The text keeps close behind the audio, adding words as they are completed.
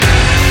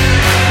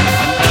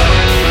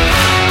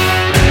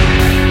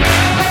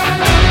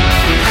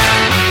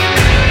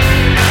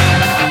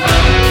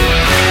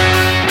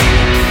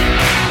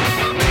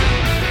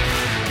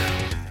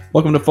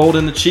Welcome to Fold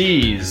in the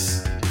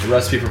Cheese, the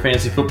recipe for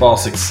fantasy football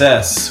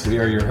success. We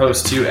are your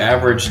hosts, two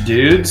average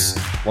dudes.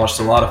 Watched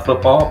a lot of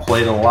football,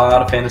 played a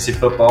lot of fantasy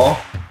football,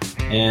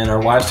 and our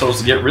wives told us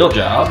to get real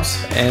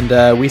jobs.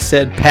 And we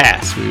said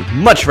pass. We'd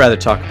much rather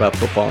talk about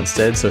football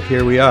instead, so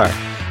here we are.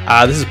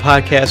 This is a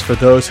podcast for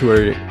those who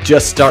are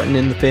just starting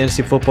in the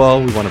fantasy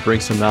football. We want to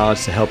bring some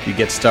knowledge to help you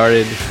get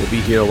started. We'll be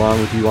here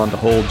along with you on the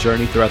whole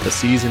journey throughout the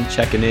season,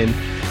 checking in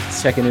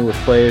with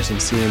players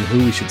and seeing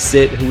who we should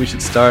sit, who we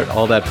should start,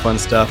 all that fun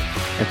stuff.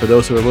 And for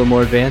those who are a little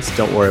more advanced,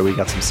 don't worry, we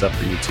got some stuff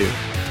for you too.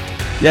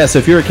 Yeah, so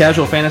if you're a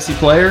casual fantasy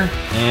player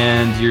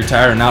and you're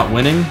tired of not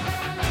winning,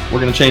 we're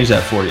going to change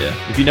that for you.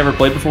 If you never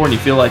played before and you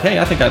feel like, hey,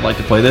 I think I'd like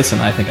to play this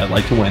and I think I'd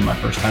like to win my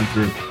first time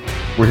through,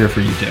 we're here for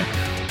you too.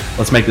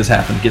 Let's make this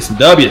happen. Get some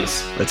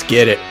W's. Let's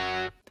get it.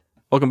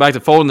 Welcome back to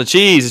Folding the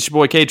Cheese. It's your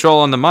boy K-Troll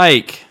on the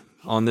mic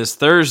on this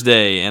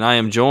Thursday, and I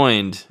am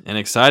joined and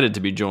excited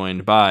to be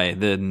joined by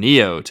the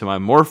Neo to my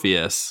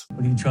Morpheus.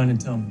 What are you trying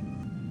to tell me?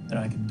 That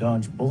I can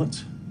dodge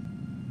bullets?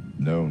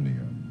 No,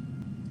 Neo.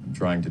 I'm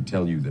trying to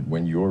tell you that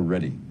when you're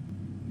ready,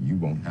 you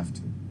won't have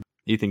to.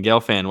 Ethan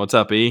Gelfand, what's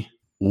up, E?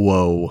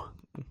 Whoa.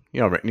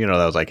 You know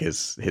that was like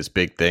his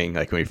big thing,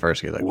 like when he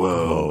first get like,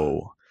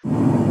 whoa.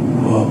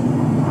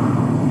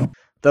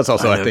 That's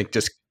also, I think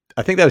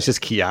that was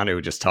just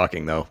Keanu just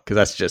talking though, because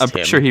that's just I'm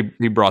him. sure he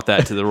brought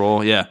that to the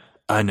role. Yeah,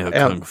 I know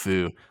Kung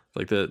Fu,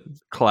 like the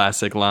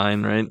classic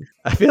line, right?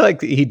 I feel like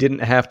he didn't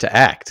have to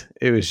act.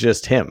 It was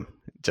just him,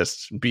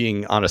 just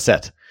being on a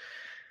set.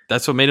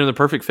 That's what made him the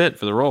perfect fit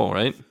for the role,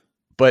 right?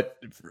 But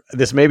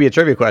this may be a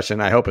trivia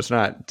question. I hope it's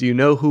not. Do you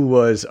know who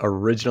was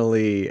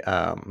originally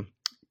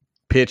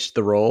pitched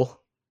the role?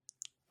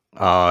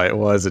 Oh, it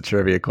was a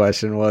trivia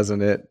question,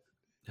 wasn't it?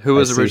 Who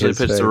was originally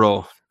pitched the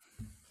role?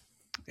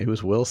 It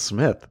was Will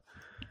Smith.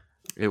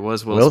 It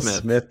was Will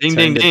Smith. Ding,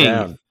 ding, ding.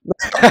 Down.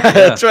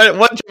 That's right.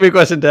 One trivia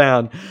question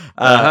down. Sorry,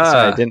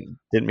 I didn't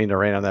mean to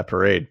rain on that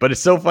parade. But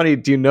it's so funny.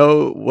 Do you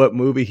know what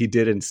movie he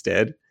did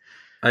instead?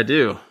 I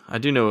do. I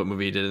do know what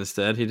movie he did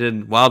instead. He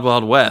did Wild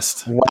Wild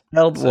West.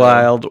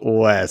 Wild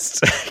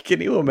West.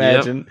 Can you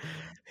imagine? Yep.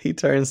 He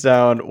turns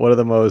down one of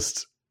the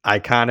most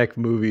iconic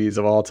movies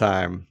of all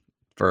time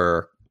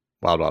for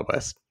Wild Wild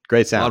West.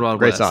 Great sound.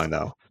 Great song,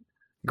 though.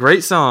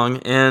 Great song,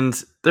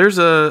 and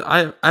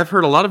I've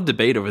heard a lot of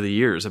debate over the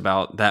years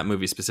about that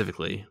movie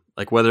specifically,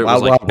 like whether it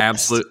was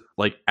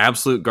like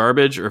absolute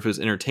garbage, or if it was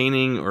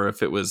entertaining, or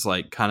if it was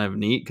like kind of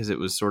neat because it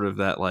was sort of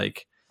that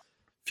like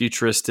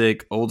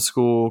futuristic old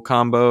school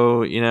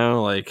combo,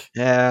 like.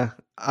 Yeah,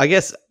 I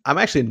guess I'm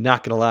actually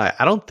not gonna lie.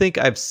 I don't think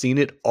I've seen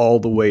it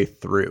all the way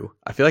through.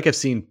 I feel like I've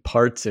seen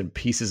parts and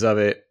pieces of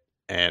it,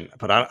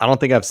 but I don't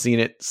think I've seen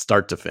it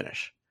start to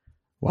finish.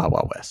 Wild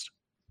Wild West.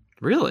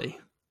 Really?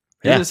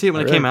 You didn't see it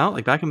when it came out,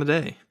 like back in the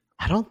day?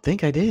 I don't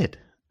think I did.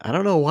 I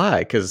don't know why,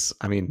 because,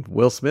 I mean,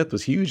 Will Smith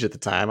was huge at the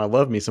time. I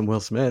love me some Will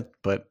Smith,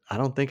 but I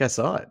don't think I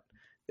saw it.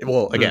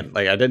 Well, again,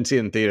 like I didn't see it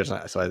in theaters,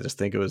 so I just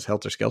think it was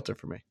Helter Skelter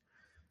for me.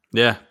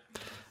 Yeah.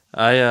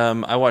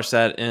 I watched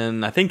that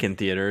in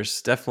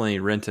theaters. Definitely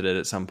rented it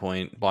at some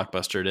point.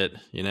 Blockbustered it,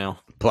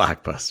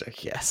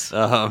 Blockbuster, yes.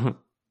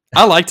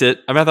 I liked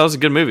it. I mean, I thought it was a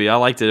good movie. I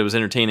liked it. It was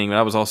entertaining, but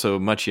I was also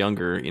much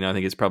younger. I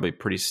think it's probably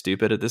pretty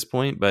stupid at this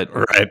point. But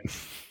right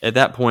at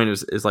that point,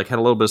 it was like had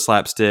a little bit of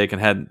slapstick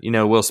and had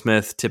Will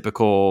Smith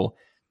typical.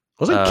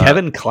 Wasn't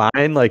Kevin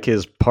Kline like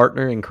his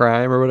partner in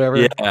crime or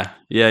whatever?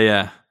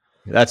 Yeah.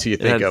 That's who you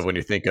think of when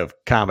you think of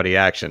comedy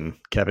action.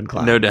 Kevin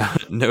Kline, no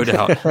doubt.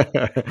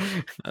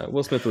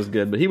 Will Smith was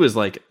good, but he was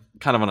like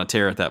kind of on a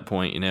tear at that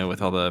point.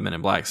 With all the Men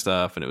in Black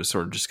stuff, and it was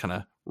sort of just kind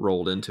of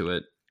rolled into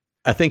it.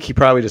 I think he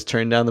probably just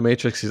turned down The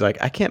Matrix. He's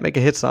like, I can't make a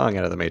hit song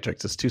out of The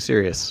Matrix. It's too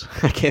serious.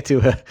 I can't do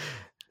it.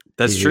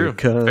 That's true.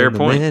 Fair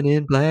point. Men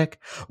in Black.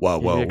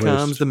 Here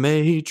comes the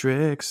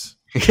Matrix.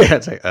 Yeah,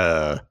 it's like,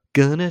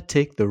 gonna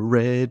take the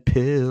red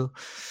pill.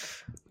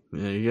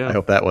 There you go. I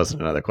hope that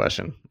wasn't another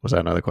question. Was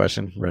that another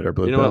question? Red or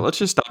blue pill? What? Let's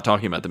just stop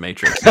talking about The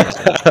Matrix.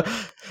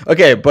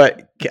 Okay,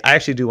 but I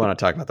actually do want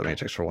to talk about The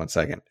Matrix for 1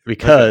 second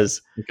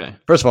because,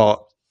 First of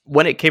all,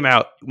 when it came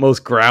out, one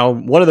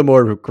of the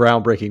more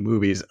groundbreaking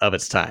movies of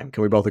its time.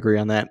 Can we both agree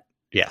on that?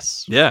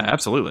 Yes. Yeah,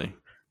 absolutely.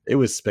 It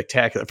was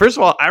spectacular. First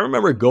of all, I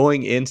remember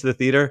going into the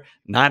theater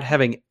not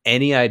having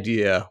any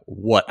idea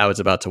what I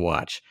was about to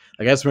watch.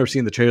 Like, I just remember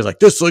seeing the trailers like,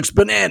 this looks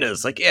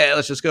bananas. Like, yeah,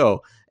 let's just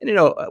go. And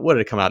what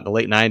did it come out in the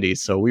late 90s?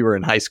 So we were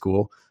in high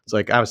school. It's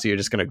like, obviously, you're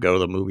just going to go to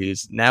the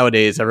movies.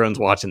 Nowadays, everyone's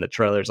watching the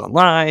trailers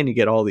online. You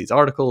get all these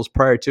articles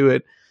prior to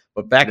it.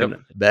 But back in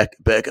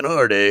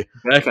our day,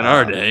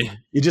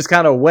 you just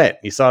kind of went.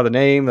 You saw the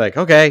name, like,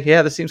 okay,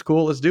 yeah, this seems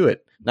cool. Let's do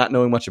it. Not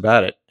knowing much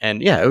about it,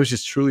 and yeah, it was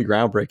just truly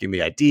groundbreaking.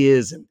 The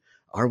ideas, and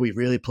are we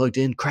really plugged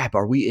in? Crap,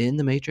 are we in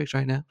the Matrix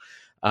right now?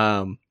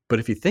 But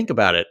if you think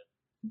about it,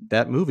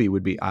 that movie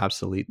would be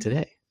obsolete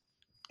today.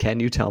 Can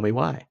you tell me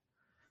why?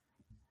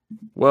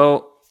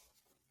 Well,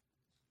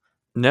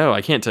 no,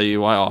 I can't tell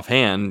you why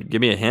offhand.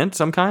 Give me a hint,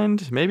 some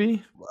kind,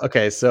 maybe.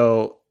 Okay,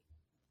 so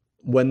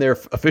when they're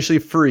officially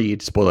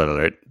freed, spoiler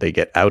alert, they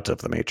get out of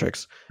the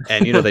Matrix,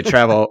 and they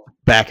travel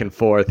back and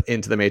forth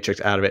into the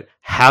Matrix, out of it.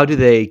 How do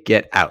they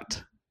get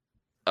out?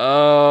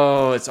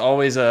 Oh, it's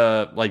always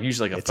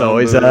usually like a it's phone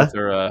always booth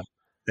or a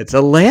it's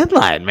a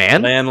landline,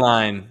 man.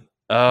 Landline.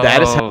 Oh,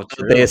 that is how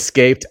true. they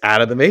escaped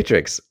out of the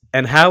Matrix.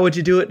 And how would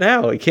you do it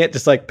now? You can't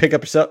just like pick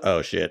up yourself.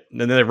 Oh shit!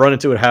 And then they run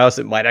into a house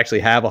that might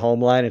actually have a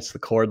home line. It's the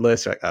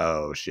cordless. You're like,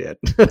 oh shit!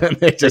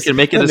 They can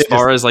make it as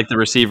far as like the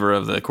receiver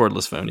of the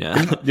cordless phone.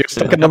 Yeah, you're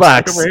stuck in the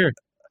box. Over here.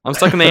 I'm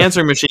stuck in the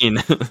answering machine.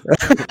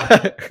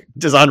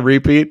 Just on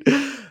repeat.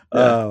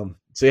 Yeah.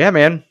 So yeah,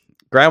 man,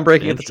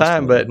 groundbreaking at the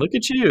time, but look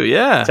at you,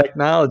 yeah,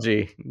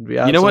 technology.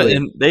 You know what?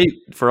 And they,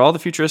 for all the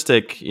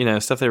futuristic,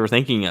 stuff they were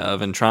thinking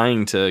of and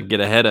trying to get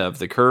ahead of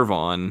the curve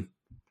on.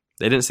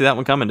 They didn't see that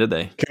one coming, did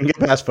they? Couldn't get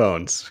past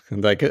phones.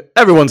 Like,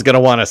 everyone's going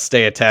to want to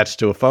stay attached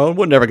to a phone.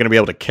 We're never going to be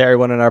able to carry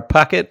one in our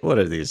pocket. What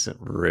are these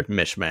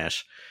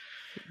mishmash?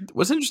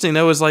 What's interesting,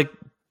 though, is like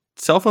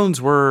cell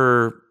phones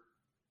were...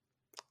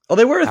 Oh,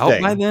 they were a out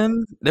thing. By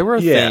then. They were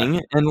a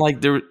thing. And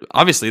like, there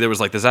was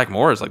like the Zach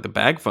Morris, like the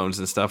bag phones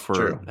and stuff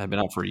had been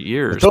out for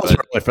years. But those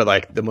were only for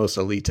like the most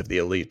elite of the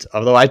elite.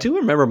 Although I do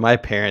remember my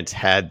parents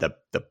had the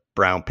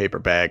brown paper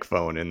bag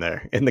phone in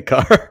the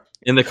car.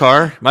 In the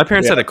car? My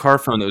parents had a car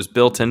phone that was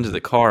built into the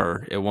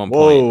car at one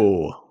point.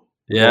 Whoa.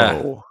 Yeah.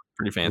 Whoa.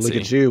 Pretty fancy.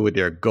 Look at you with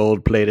your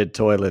gold-plated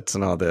toilets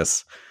and all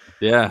this.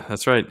 Yeah,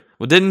 that's right.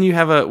 Well, didn't you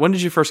have when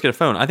did you first get a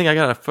phone? I think I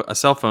got a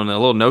cell phone, a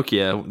little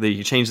Nokia.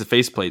 You changed the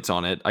faceplates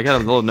on it. I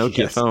got a little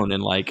Nokia phone in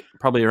like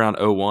probably around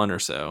 01 or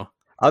so.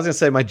 I was going to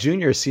say my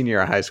junior or senior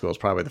year of high school was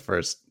probably the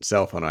first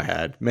cell phone I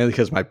had, mainly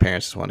because my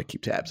parents just wanted to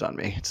keep tabs on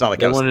me. It's not like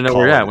they wanted to know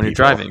where you're at when you're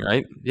driving,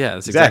 right? Yeah,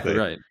 that's exactly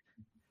right.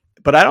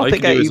 But I don't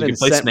think I even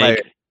sent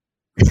Snake.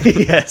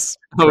 Yes.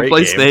 I would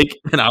play Snake,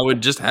 and I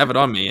would just have it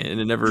on me, and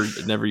it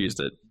never used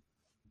it.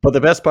 But the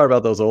best part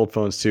about those old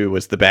phones, too,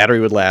 was the battery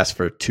would last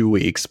for 2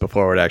 weeks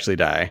before it would actually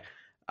die.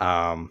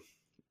 And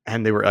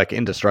they were, like,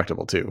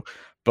 indestructible, too.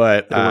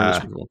 But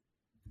I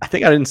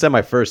think I didn't send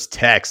my first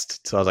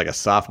text till I was, like, a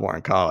sophomore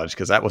in college,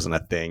 because that wasn't a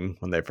thing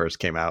when they first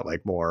came out,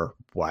 like, more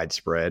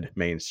widespread,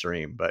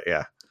 mainstream. But,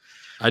 yeah.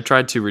 I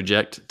tried to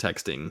reject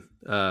texting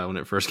when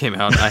it first came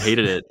out. I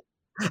hated it.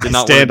 Did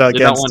not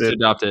want to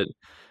adopt it.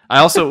 I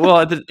also,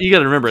 you got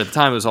to remember at the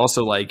time it was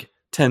also like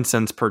 10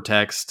 cents per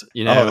text,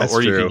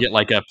 or you could get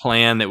like a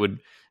plan that would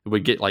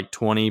get like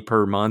 20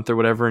 per month or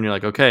whatever. And you're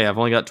like, okay, I've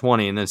only got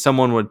 20. And then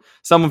someone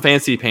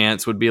fancy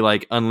pants would be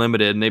like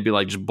unlimited and they'd be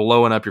like just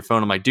blowing up your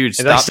phone. I'm like, dude,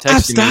 stop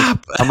texting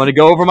me. I'm going to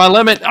go over my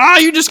limit.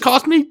 You just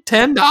cost me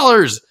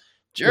 $10.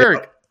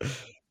 Jerk. Yeah.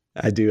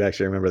 I do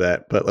actually remember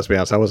that, but let's be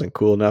honest, I wasn't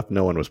cool enough.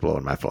 No one was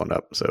blowing my phone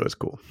up, so it was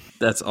cool.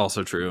 That's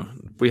also true.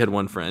 We had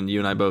one friend, you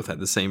and I both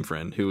had the same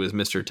friend who was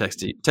Mr.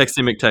 Texty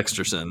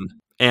McTexterson,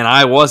 and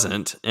I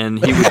wasn't,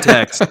 and he would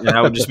text, and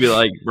I would just be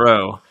like,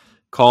 bro,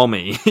 call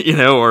me,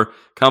 or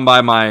come by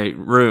my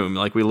room.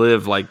 Like, we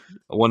live like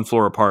one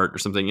floor apart or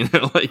something,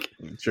 like.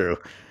 True.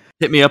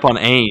 Hit me up on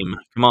AIM.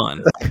 Come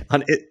on.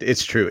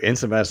 It's true.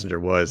 Instant Messenger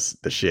was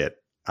the shit.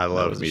 I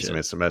love me some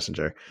Instant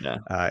Messenger.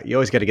 Yeah. You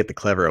always got to get the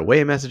clever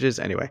away messages.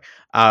 Anyway,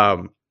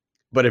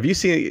 but have you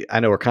seen,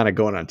 I know we're kind of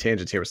going on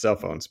tangents here with cell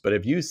phones, but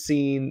have you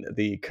seen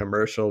the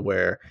commercial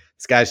where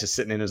this guy's just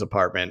sitting in his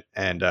apartment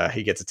and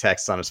he gets a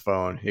text on his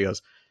phone? He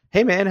goes,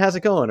 hey, man, how's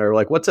it going? Or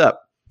like, what's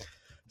up?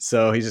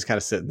 So he's just kind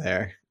of sitting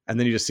there. And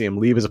then you just see him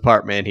leave his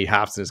apartment. He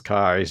hops in his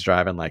car. He's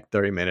driving like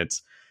 30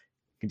 minutes.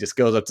 He just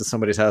goes up to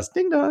somebody's house.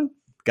 Ding dong.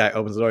 Guy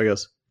opens the door. He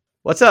goes,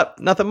 what's up?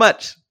 Nothing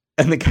much.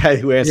 And the guy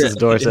who answers the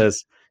door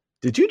says,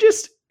 did you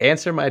just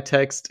answer my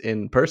text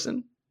in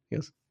person? He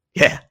goes,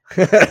 yeah.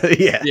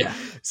 yeah.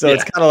 So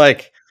it's kind of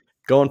like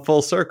going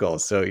full circle.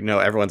 So,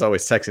 everyone's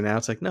always texting now.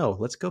 It's like, no,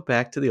 let's go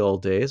back to the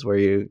old days where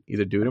you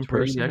either do it in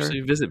person actually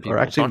visit people, or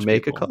actually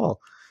make a call.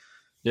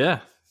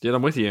 Yeah. Dude,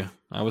 I'm with you.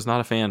 I was not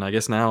a fan. I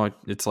guess now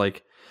it's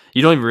like,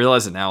 you don't even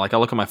realize it now. Like, I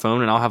look at my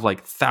phone and I'll have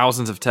like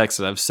thousands of texts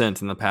that I've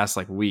sent in the past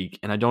like week.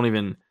 And I don't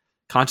even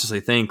consciously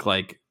think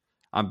like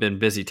I've been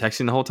busy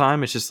texting the whole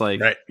time. It's just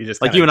like, right. You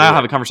just like you and I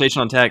have a conversation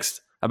on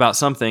text about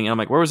something, and I'm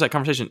like, where was that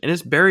conversation? And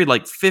it's buried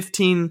like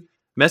 15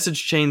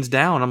 message chains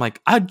down. I'm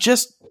like, I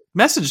just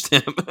messaged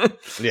him.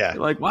 Yeah.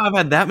 Like, wow, I've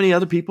had that many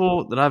other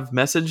people that I've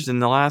messaged in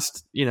the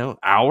last,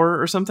 hour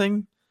or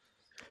something.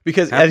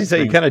 Because as you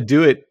say, you kind of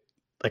do it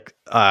like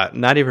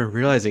not even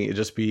realizing it,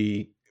 just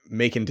be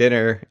making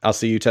dinner. I'll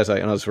see you text,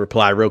 and I'll just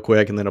reply real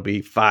quick, and then it'll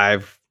be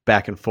 5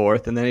 back and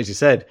forth. And then as you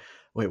said,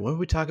 wait, what did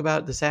we talk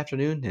about this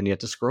afternoon? And you have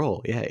to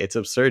scroll. Yeah, it's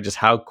absurd just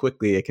how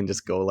quickly it can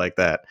just go like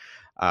that.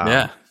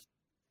 Yeah.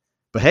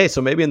 But hey,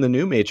 so maybe in the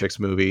new Matrix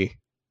movie,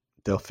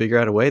 they'll figure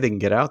out a way they can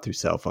get out through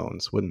cell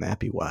phones. Wouldn't that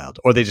be wild?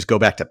 Or they just go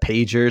back to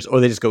pagers, or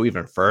they just go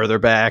even further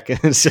back.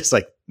 It's just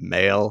like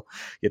mail.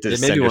 You have to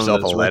send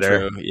yourself a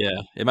letter.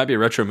 Yeah. It might be a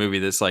retro movie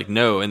that's like,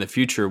 no, in the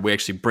future, we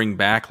actually bring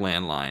back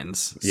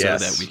landlines so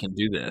that we can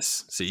do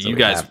this. So you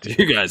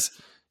guys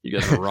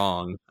are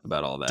wrong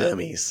about all that.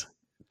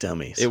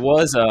 Dummies. It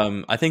was,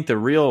 I think the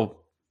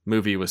real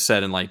movie was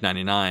set in like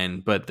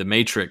 99, but the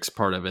Matrix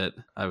part of it,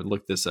 I would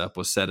look this up,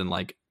 was set in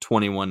like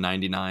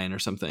 2199 or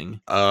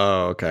something.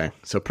 Oh, okay.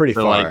 So pretty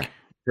far. Like,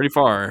 pretty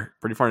far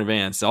in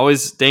advance. It's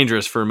always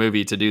dangerous for a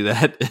movie to do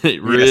that.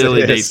 It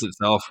really dates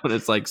itself when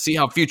it's like, see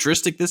how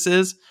futuristic this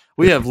is?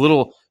 We have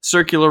little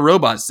circular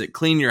robots that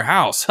clean your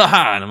house. And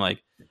I'm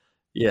like,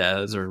 yeah,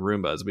 those are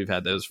Roombas. We've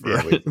had those for,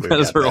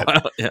 for a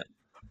while. Yeah.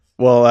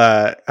 Well,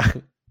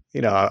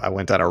 I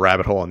went down a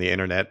rabbit hole on the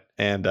internet,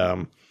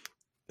 and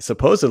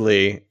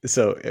supposedly,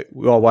 so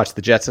we all watched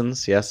the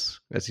Jetsons, yes,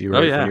 as you were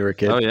when you were a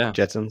kid. Oh yeah,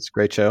 Jetsons,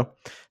 great show.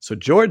 So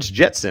George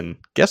Jetson,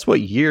 guess what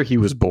year he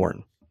was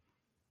born?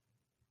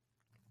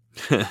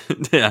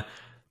 Yeah,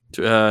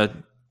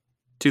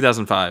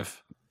 2005.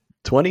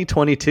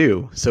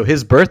 2022. So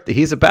his birthday,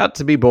 he's about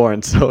to be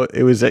born. So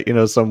it was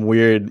some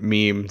weird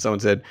meme.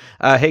 Someone said,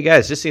 hey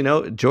guys, just so you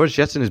know, George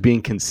Jetson is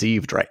being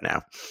conceived right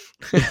now.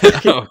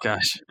 Oh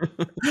gosh.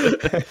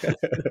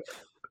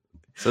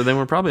 So then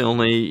we're probably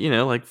only,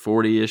 like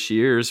 40-ish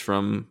years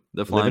from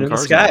the flying cars. In the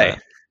sky.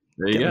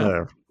 There you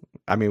go.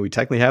 I mean, we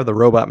technically have the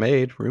robot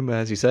maid, Roomba,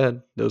 as you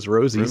said, those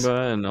Rosies.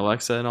 Roomba and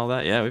Alexa and all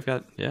that. Yeah, we've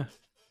got,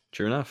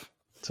 true enough.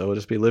 So we'll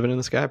just be living in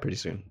the sky pretty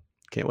soon.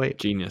 Can't wait.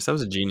 Genius. That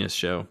was a genius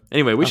show.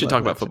 Anyway, we should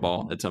talk about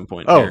football at some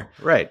point. Oh,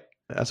 right.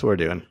 That's what we're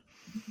doing.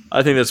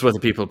 I think that's what the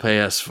people pay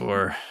us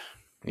for.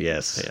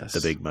 Yes. The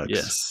big bucks.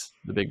 Yes,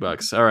 the big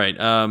bucks. All right.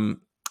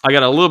 I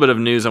got a little bit of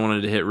news I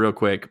wanted to hit real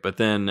quick, but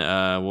then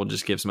we'll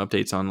just give some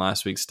updates on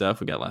last week's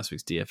stuff. We got last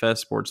week's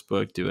DFS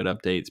Sportsbook, Do It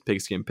updates,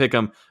 Pigskin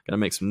Pick'em. Got to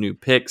make some new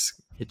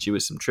picks, hit you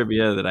with some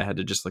trivia that I had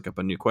to just look up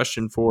a new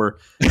question for.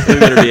 We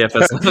got our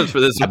DFS notes for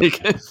this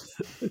week.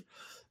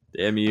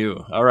 Damn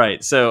you. All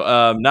right.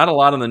 So not a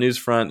lot on the news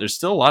front. There's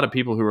still a lot of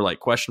people who are like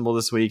questionable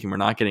this week, and we're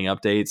not getting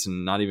updates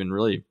and not even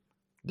really.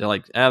 They're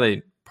like,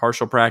 they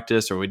partial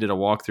practice, or we did a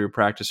walkthrough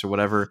practice or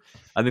whatever.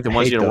 I think the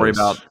ones you got to worry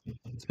about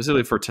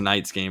specifically for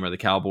tonight's game are the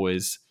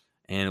Cowboys,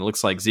 and it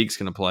looks like Zeke's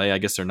going to play. I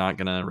guess they're not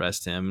going to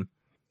rest him.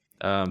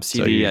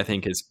 CD, I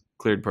think, is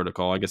cleared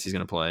protocol. I guess he's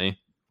going to play.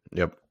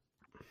 Yep.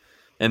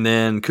 And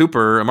then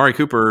Amari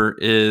Cooper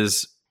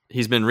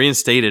he's been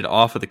reinstated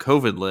off of the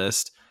COVID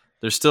list.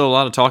 There's still a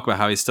lot of talk about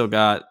how he's still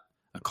got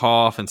a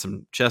cough and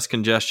some chest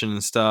congestion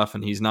and stuff,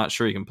 and he's not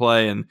sure he can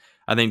play. And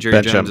I think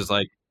Jerry Jones is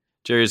like,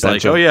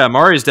 oh yeah,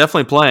 Amari's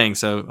definitely playing.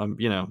 So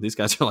these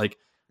guys are like,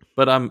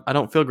 but I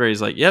don't feel great.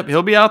 He's like, yep,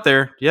 he'll be out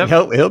there. Yep,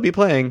 he'll be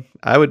playing.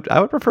 I would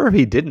prefer if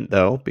he didn't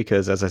though,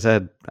 because as I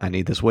said, I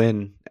need this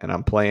win, and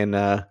I'm playing.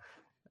 Why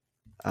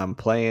am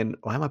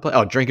I playing?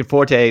 Oh, drinking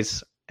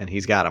Fortes, and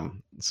he's got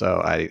him.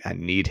 So I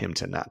need him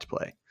to not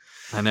play.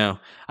 I know.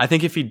 I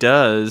think if he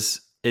does,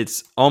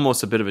 it's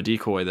almost a bit of a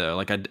decoy though.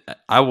 Like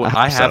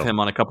I have him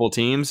on a couple of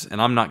teams,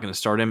 and I'm not going to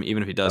start him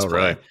even if he does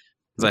play,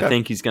 because I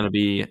think he's going to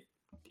be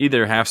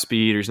either half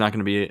speed or he's not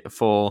going to be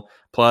full.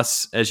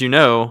 Plus, as you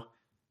know,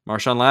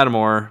 Marshawn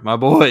Lattimore, my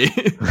boy,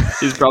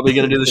 he's probably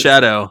going to do the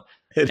shadow.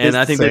 And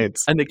I think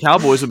the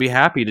Cowboys would be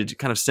happy to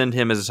kind of send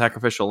him as a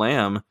sacrificial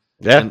lamb.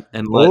 Yeah,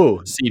 and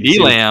let CD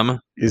Lamb.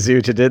 You see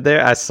what you did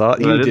there? I saw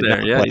you did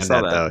that. Yeah, you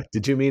saw that. Though.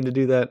 Did you mean to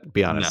do that?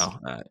 Be honest.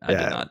 No, I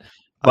did not.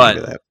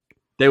 But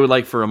they would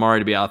like for Amari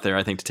to be out there,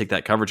 I think, to take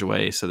that coverage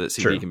away so that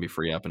CD can be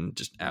free up and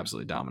just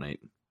absolutely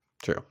dominate.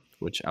 True.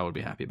 Which I would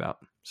be happy about.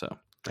 So,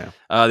 yeah.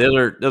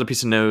 The other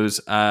piece of news,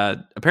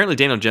 apparently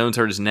Daniel Jones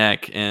hurt his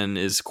neck and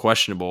is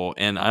questionable.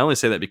 And I only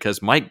say that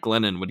because Mike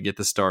Glennon would get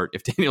the start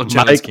if Daniel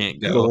Jones can't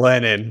go.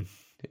 Glennon.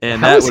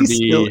 And that would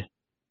be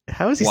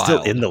how is he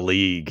still in the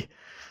league?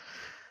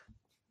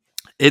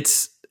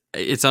 It's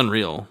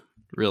unreal,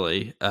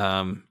 really.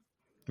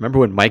 Remember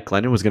when Mike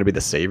Glennon was going to be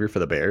the savior for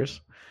the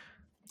Bears?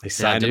 They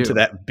signed him to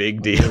that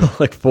big deal,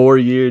 like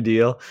 4-year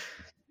deal.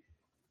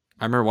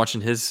 I remember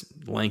watching his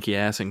lanky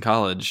ass in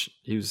college.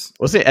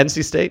 Was it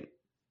NC State?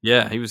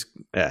 Yeah, he was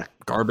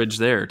garbage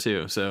there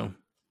too. So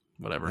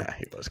whatever. Yeah,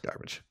 he was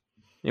garbage.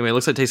 Anyway, it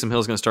looks like Taysom Hill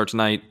is going to start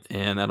tonight,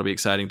 and that'll be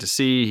exciting to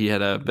see. He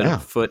had a bit of a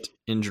foot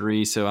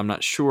injury, so I'm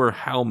not sure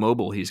how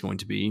mobile he's going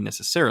to be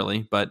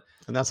necessarily. But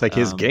and that's like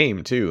his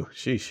game too.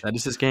 Sheesh, that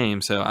is his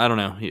game. So I don't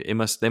know.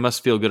 They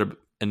must feel good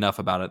enough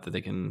about it that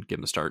they can give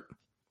him a start.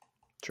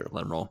 True.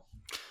 Let him roll.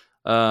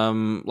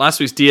 Last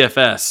week's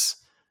DFS,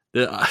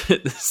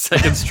 the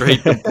second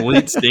straight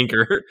complete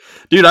stinker,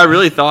 dude. I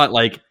really thought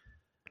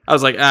I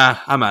was like,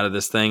 I'm out of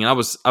this thing. And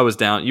I was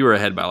down. You were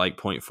ahead by like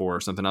 0.4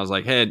 or something. I was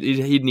like, hey,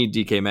 he'd need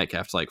DK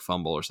Metcalf to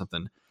fumble or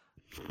something.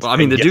 Well, I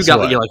mean, the dude got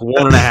like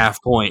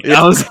 1.5 points.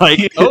 I was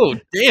like, oh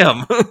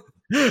damn,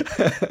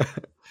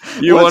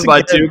 you won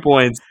by 2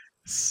 points.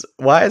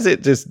 Why is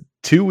it just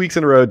 2 weeks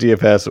in a row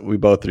DFS we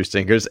both threw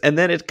stinkers, and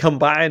then it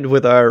combined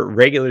with our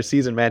regular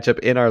season matchup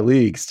in our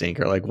league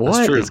stinker? Like,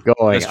 what is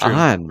going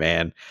on,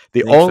 man?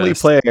 The only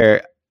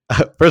player,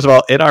 first of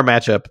all, in our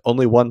matchup,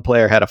 only one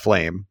player had a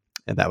flame,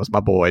 and that was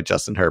my boy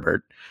Justin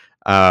Herbert.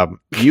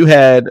 You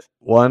had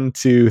 1,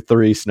 2,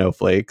 3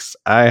 snowflakes.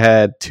 I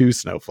had 2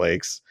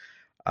 snowflakes.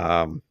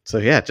 So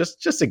yeah,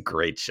 just a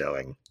great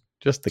showing.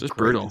 Just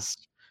brutal.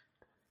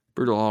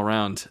 Brutal all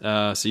around.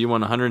 So you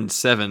won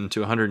 107 to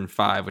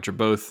 105, which are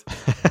both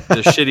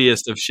the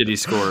shittiest of shitty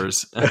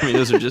scores. I mean,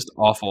 those are just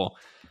awful.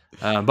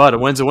 But a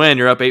win's a win.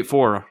 You're up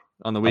 8-4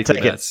 on the weekly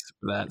bets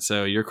for that.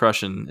 So you're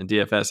crushing in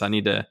DFS. I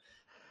need to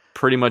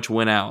pretty much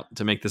win out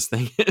to make this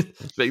thing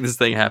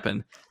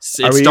happen.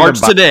 It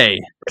starts today.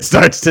 It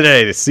starts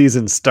today. The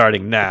season's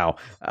starting now.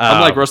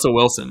 I'm like Russell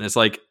Wilson. It's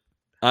like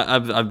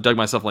I've dug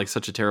myself like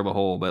such a terrible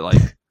hole, but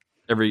like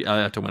I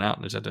have to win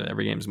out.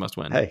 Every game's must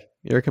win. Hey,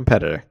 you're a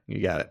competitor.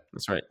 You got it.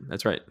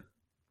 That's right.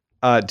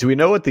 Do we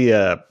know what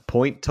the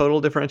point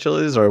total differential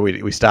is, or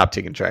we stopped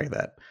taking track of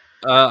that?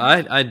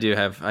 I do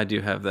have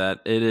that.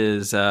 It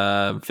is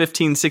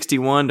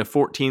 1561 to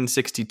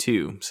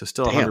 1462. So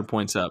still 100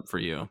 points up for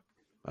you.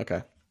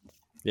 Okay.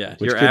 Yeah,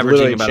 which you're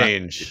averaging about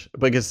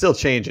but it can still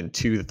change in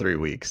 2 to 3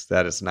 weeks.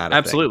 That is not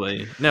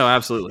absolutely thing. No,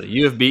 absolutely.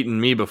 You have beaten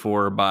me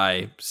before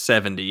by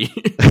 70,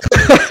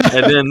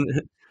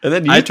 and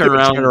then I turn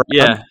around.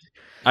 Yeah,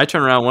 I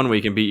turn around one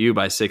week and beat you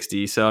by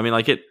 60. So I mean,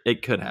 like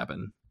it could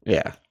happen.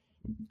 Yeah,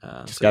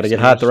 just got to get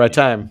hot at the right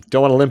time.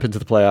 Don't want to limp into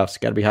the playoffs.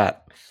 Got to be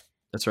hot.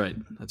 That's right.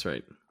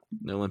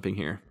 No limping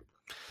here.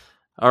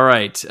 All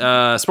right.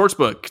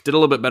 Sportsbook did a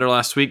little bit better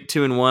last week.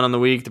 2-1 on the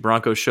week. The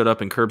Broncos showed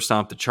up and curb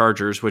stomped the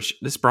Chargers, which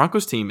this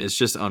Broncos team is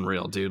just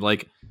unreal, dude.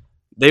 Like,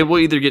 they will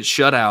either get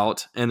shut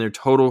out and they're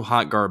total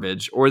hot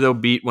garbage, or they'll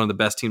beat one of the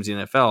best teams in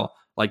the NFL,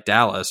 like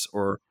Dallas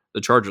or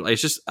the Chargers.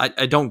 It's just,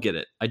 I don't get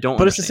it. I don't.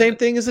 But it's the same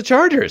thing as the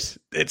Chargers.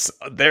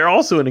 They're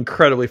also an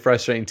incredibly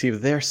frustrating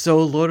team. They're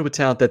so loaded with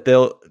talent that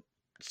they'll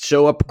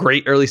show up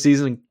great early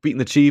season, beating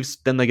the Chiefs.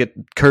 Then they get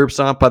curb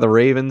stomped by the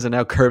Ravens, and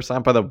now curb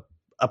stomped by the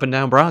up and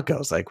down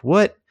Broncos. Like,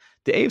 what?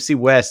 The AFC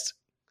West,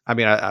 I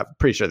mean, I'm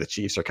pretty sure the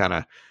Chiefs are kind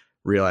of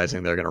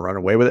realizing they're going to run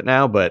away with it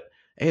now, but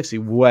AFC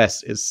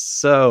West is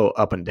so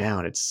up and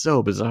down. It's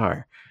so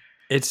bizarre.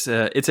 It's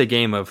a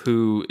game of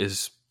who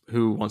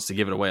wants to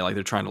give it away. Like,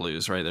 they're trying to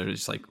lose, right? They're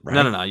just like, right.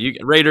 No. You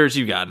Raiders,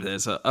 you got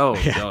this.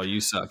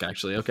 You suck,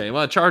 actually. Okay,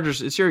 well,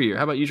 Chargers, it's your year.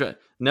 How about you try?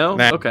 No?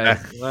 Okay.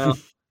 Well,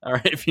 all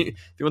right. If you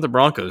want the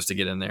Broncos to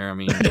get in there, I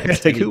mean,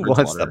 who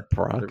wants the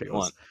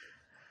Broncos?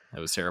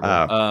 That was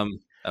terrible.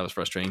 That was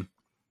frustrating.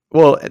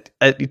 Well,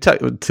 you talk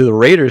to the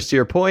Raiders, to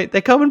your point,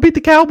 they come and beat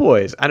the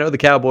Cowboys. I know the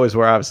Cowboys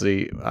were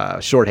obviously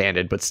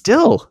shorthanded, but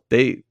still,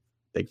 they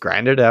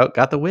grinded out,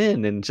 got the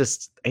win, and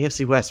just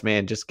AFC West,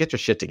 man, just get your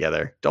shit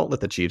together. Don't let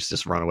the Chiefs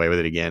just run away with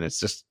it again. It's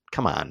just,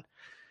 come on.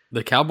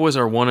 The Cowboys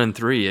are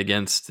 1-3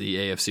 against the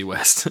AFC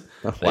West.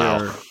 Oh,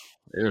 wow.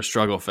 They're a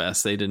struggle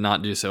fest. They did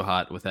not do so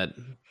hot with that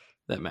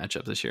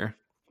matchup this year.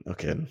 No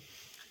kidding.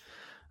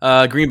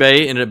 Green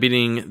Bay ended up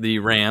beating the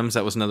Rams.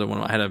 That was another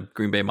one. I had a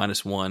Green Bay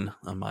 -1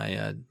 on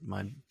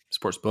my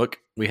sports book.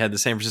 We had the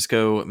San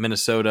Francisco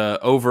Minnesota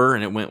over,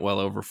 and it went well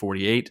over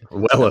 48.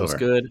 That was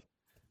good.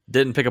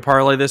 Didn't pick a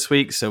parlay this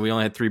week, so we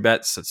only had 3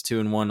 bets. That's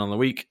 2-1 on the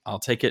week. I'll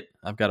take it.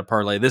 I've got a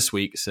parlay this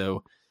week,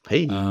 so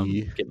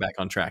get back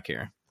on track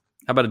here.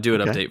 How about a do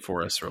it update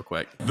for us real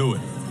quick? Do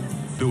it.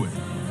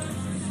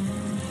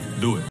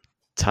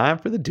 Time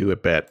for the do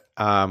it bet.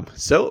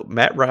 So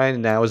Matt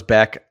Ryan now is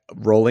back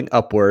rolling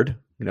upward.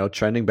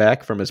 Trending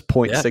back from his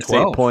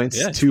 0.68 points,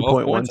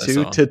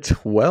 2.12 to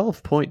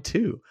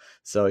 12.2.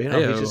 So,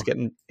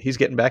 he's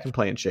getting back in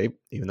playing shape,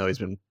 even though he's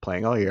been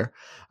playing all year.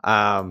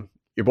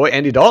 Your boy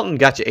Andy Dalton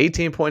got you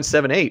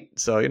 18.78.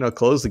 So,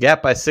 close the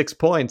gap by 6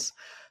 points.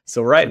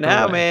 So right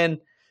now, man,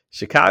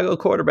 Chicago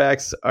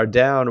quarterbacks are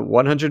down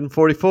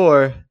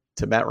 144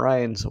 to Matt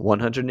Ryan's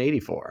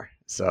 184.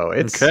 So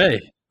it's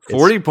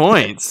 40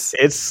 points.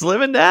 It's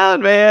slimming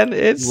down, man.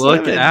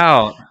 Look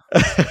out.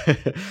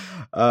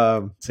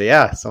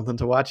 Something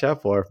to watch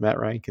out for if Matt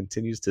Ryan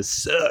continues to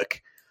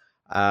suck.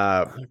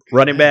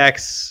 Running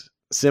backs,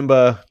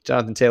 Simba,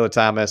 Jonathan Taylor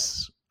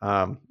Thomas.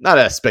 Not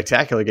a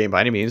spectacular game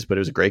by any means, but it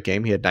was a great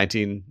game. He had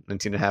 19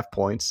 and a half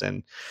points.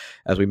 And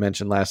as we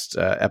mentioned last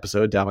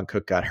episode, Dalvin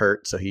Cook got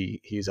hurt. So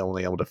he's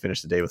only able to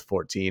finish the day with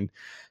 14,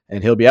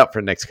 and he'll be out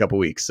for the next couple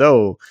weeks.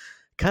 So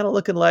kind of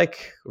looking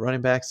like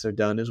running backs are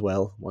done as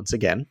well once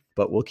again,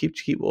 but we'll keep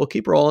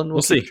rolling.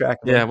 We'll see. Track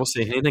yeah, we'll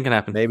see. Anything can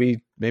happen.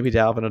 Maybe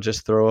Dalvin will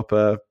just throw up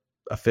a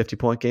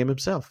 50-point game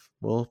himself.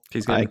 Well,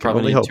 he's going to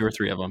probably need 2 or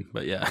 3 of them,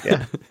 but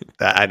yeah.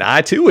 And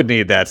I too would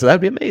need that, so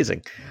that'd be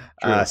amazing.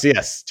 So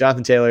yes,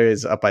 Jonathan Taylor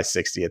is up by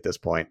 60 at this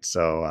point.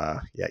 So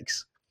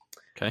yikes.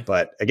 Okay.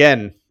 But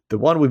again, the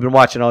one we've been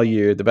watching all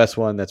year, the best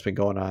one that's been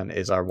going on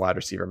is our wide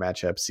receiver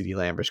matchup, CeeDee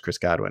Lamb versus Chris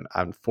Godwin.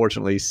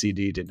 Unfortunately,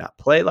 CD did not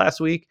play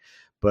last week,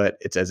 but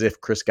it's as if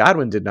Chris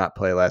Godwin did not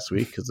play last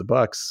week because the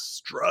Bucs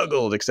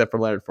struggled except for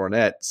Leonard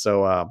Fournette.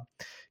 So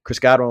Chris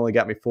Godwin only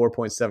got me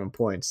 4.7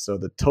 points. So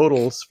the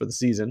totals for the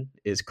season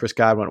is Chris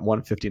Godwin at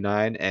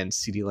 159 and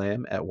CeeDee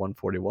Lamb at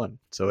 141.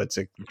 So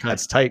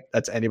that's tight.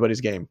 That's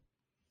anybody's game.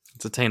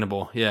 It's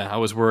attainable. Yeah, I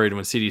was worried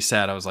when CD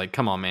sat. I was like,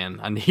 "Come on,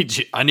 man, I need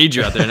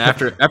you out there." And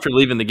after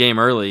leaving the game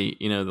early,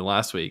 the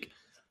last week,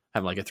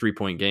 having like a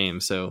 3-point game.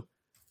 So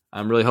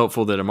I'm really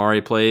hopeful that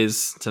Amari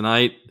plays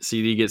tonight.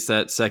 CD gets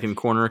that second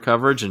corner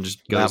coverage and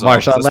just goes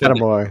off. Marshawn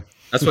Lattimore.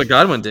 That's what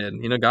Godwin did.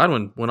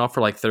 Godwin went off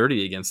for like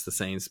 30 against the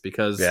Saints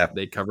because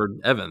they covered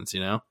Evans.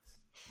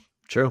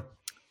 True.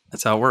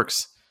 That's how it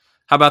works.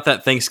 How about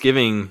that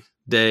Thanksgiving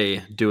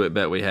Day do it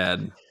bet we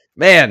had?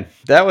 Man,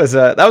 that was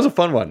a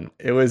fun one.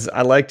 It was.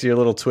 I liked your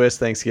little twist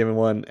Thanksgiving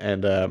one,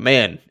 and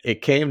man,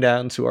 it came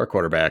down to our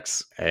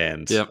quarterbacks,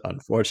 and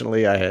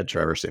unfortunately, I had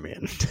Trevor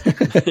Siemian.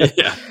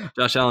 Yeah,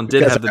 Josh Allen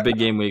did have the big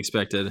game we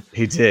expected.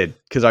 He did,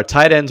 because our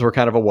tight ends were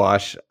kind of a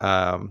wash.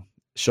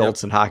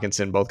 Schultz and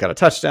Hawkinson both got a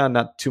touchdown,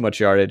 not too much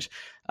yardage.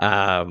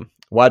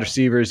 Wide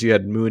receivers, you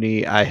had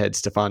Mooney. I had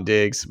Stephon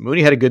Diggs.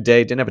 Mooney had a good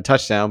day, didn't have a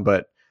touchdown,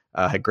 but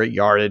had great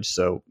yardage.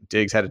 So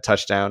Diggs had a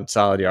touchdown,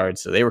 solid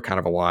yards. So they were kind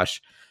of a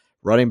wash.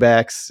 Running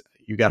backs,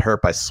 you got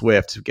hurt by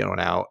Swift going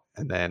out,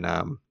 and then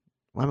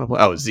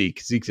Zeke.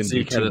 Zeke didn't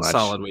do too had a much.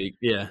 solid week.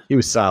 Yeah, he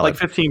was solid, like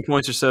 15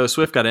 points or so.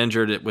 Swift got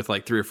injured with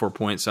like 3 or 4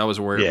 points, so I was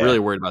really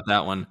worried about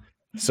that one.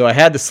 So I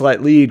had the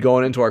slight lead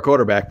going into our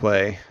quarterback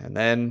play, and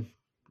then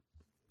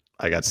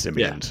I got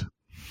Siemian.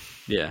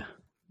 Yeah.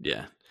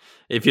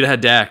 If you'd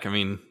had Dak, I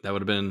mean, that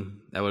would have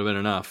been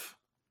enough.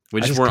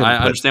 We just weren't. I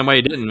understand why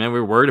you didn't, man. We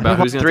were worried about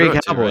who's going to throw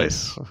it to.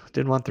 Cowboys.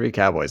 Didn't want 3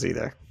 Cowboys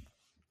either.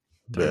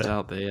 Turns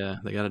out they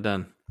got it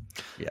done.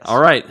 Yes.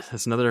 All right,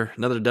 that's another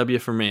W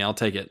for me. I'll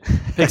take it.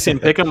 Picks and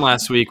Pick'em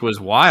last week was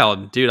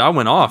wild, dude. I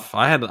went off.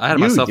 I had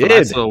myself a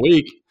nice little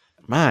week.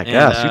 My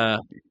gosh.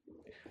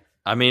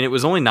 I mean, it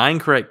was only 9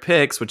 correct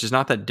picks, which is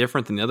not that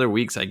different than the other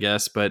weeks, I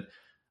guess. But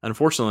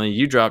unfortunately,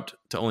 you dropped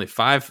to only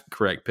 5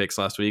 correct picks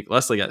last week.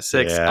 Leslie got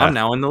 6. Yeah. I'm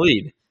now in the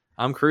lead.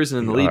 I'm cruising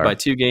in the lead by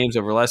 2 games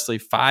over Leslie,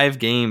 5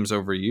 games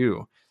over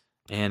you.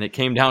 And it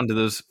came down to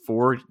those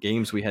 4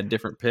 games we had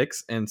different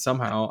picks, and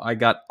somehow I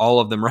got all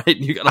of them right.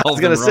 And you got all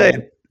of them wrong. I was going to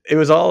say, it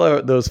was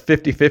all those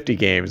 50-50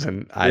 games,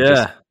 and I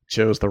just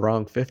chose the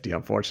wrong 50,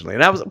 unfortunately.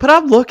 But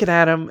I'm looking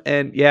at them,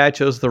 and I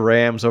chose the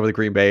Rams over the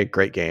Green Bay.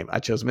 Great game. I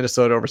chose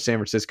Minnesota over San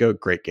Francisco.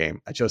 Great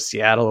game. I chose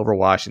Seattle over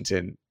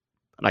Washington.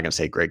 I'm not going to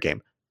say great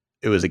game.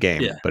 It was a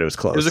game, but it was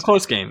close. It was a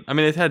close game. I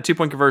mean, it had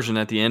 2-point conversion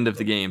at the end of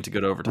the game to go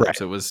to overtime. Right.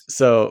 So it was.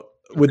 So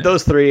with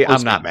those 3,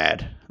 I'm not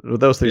mad. With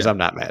those 3s, I'm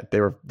not mad. They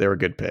were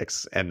good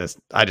picks, and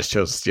I just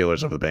chose the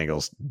Steelers over the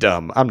Bengals.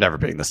 Dumb. I'm never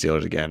picking the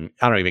Steelers again.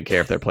 I don't even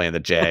care if they're playing the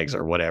Jags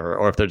or whatever,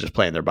 or if they're just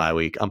playing their bye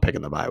week. I'm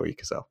picking the bye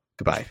week. So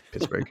goodbye,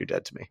 Pittsburgh. You're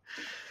dead to me.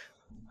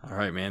 All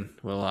right, man.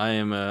 Well, I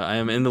am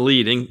in the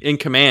lead, in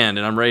command,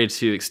 and I'm ready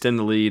to extend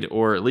the lead,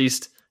 or at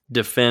least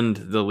defend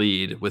the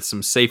lead with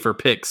some safer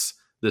picks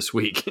this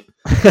week.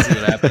 Let's see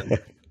what happens.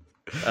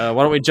 Why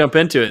don't we jump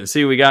into it and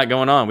see what we got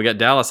going on? We got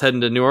Dallas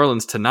heading to New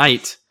Orleans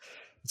tonight.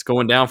 It's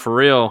going down for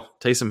real.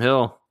 Taysom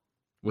Hill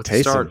with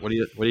the start. What do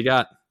you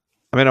got?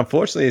 I mean,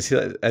 unfortunately,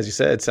 as you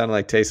said, it sounded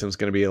like Taysom's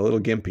going to be a little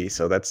gimpy,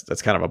 so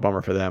that's kind of a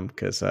bummer for them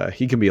because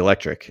he can be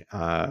electric.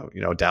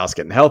 Dallas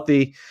getting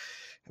healthy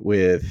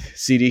with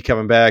CD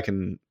coming back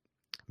and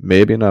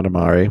maybe not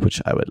Amari,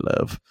 which I would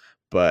love.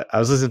 But I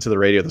was listening to the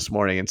radio this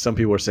morning, and some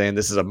people were saying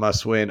this is a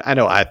must-win. I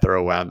know I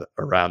throw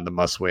around the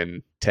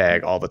must-win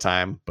tag all the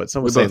time, but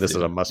someone's saying this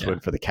is a must-win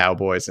for the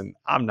Cowboys, and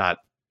I'm not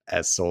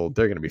as sold.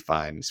 They're going to be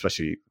fine,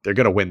 especially they're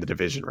going to win the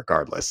division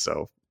regardless,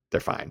 so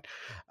they're fine.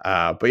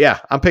 But yeah,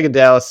 I'm picking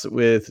Dallas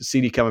with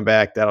CD coming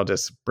back. That'll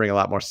just bring a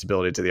lot more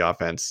stability to the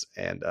offense,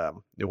 and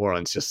New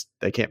Orleans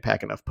they can't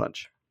pack enough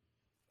punch.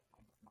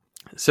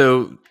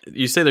 So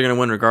you say they're going to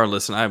win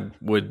regardless, and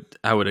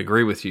I would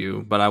agree with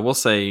you, but I will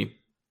say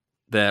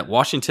that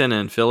Washington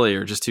and Philly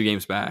are just 2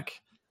 games back.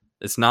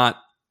 It's not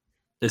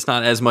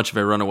as much of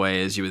a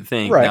runaway as you would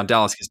think. Right. Now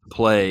Dallas gets to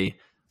play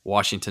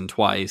Washington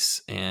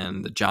twice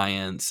and the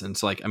Giants, and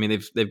so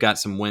they've got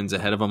some wins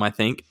ahead of them, I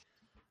think.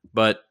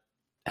 But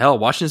hell,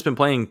 Washington's been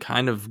playing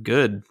kind of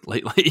good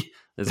lately,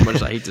 as much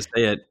as I hate to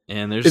say it.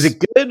 And is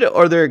it good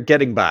or they're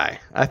getting by?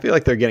 I feel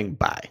like they're getting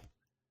by.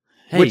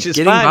 Hey, which is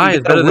getting by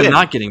is better than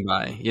not getting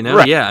by.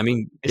 Right. Yeah. I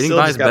mean, getting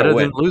by is better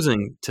than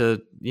losing to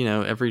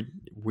every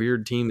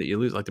weird team that you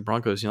lose, like the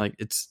Broncos.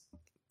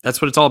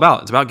 That's what it's all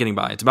about. It's about getting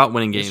by. It's about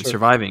winning games,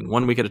 surviving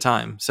 1 week at a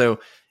time. So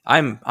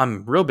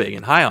I'm real big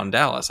and high on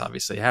Dallas,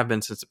 obviously. I have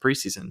been since the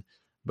preseason.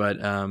 But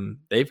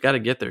they've got to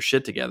get their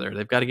shit together.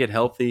 They've got to get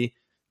healthy,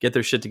 get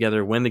their shit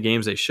together, win the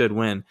games they should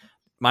win.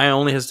 My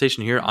only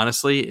hesitation here,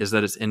 honestly, is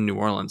that it's in New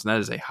Orleans, and that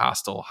is a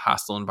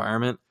hostile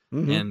environment.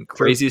 Mm-hmm. And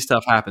crazy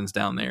stuff happens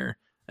down there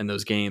in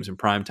those games in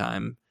prime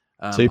time.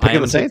 So you're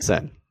picking the Saints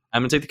then?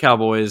 I'm going to take the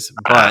Cowboys,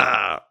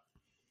 but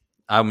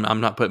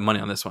I'm not putting money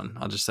on this one.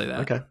 I'll just say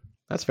that. Okay,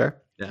 that's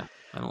fair. Yeah,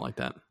 I don't like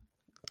that.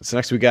 So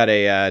next we got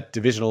a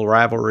divisional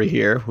rivalry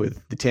here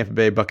with the Tampa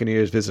Bay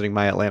Buccaneers visiting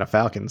my Atlanta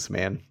Falcons,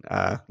 man.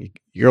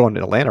 You're going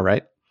to Atlanta,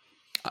 right?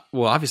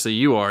 Well, obviously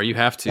you are. You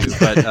have to.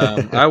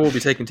 But I will be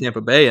taking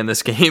Tampa Bay in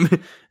this game.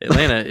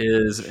 Atlanta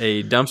is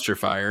a dumpster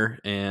fire,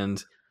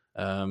 and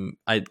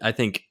I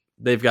think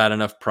they've got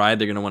enough pride.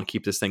 They're going to want to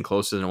keep this thing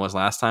closer than it was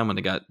last time when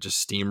they got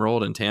just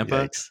steamrolled in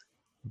Tampa. Yikes.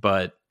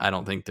 But I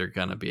don't think they're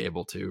going to be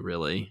able to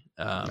really.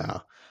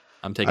 No.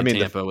 I'm taking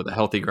Tampa with a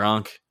healthy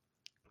Gronk.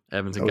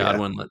 Evans and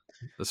Godwin,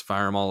 let's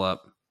fire them all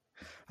up.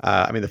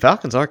 The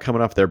Falcons are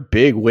coming off their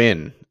big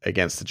win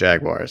against the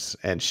Jaguars,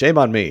 and shame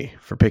on me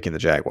for picking the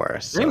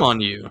Jaguars. Shame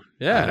on you.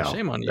 Yeah,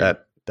 shame on you.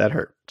 That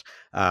hurt.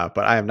 But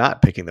I am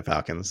not picking the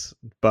Falcons.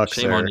 Bucks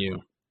shame on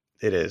you.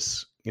 It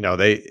is.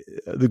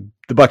 the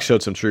Bucs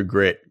showed some true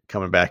grit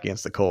coming back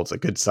against the Colts, a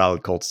good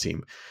solid Colts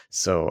team.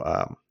 So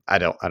I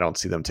don't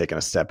see them taking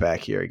a step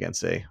back here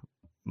against a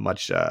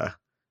much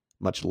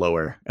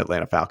lower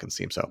Atlanta Falcons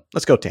team. So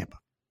let's go Tampa.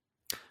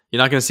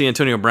 You're not going to see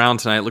Antonio Brown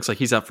tonight. It looks like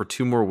he's out for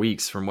 2 more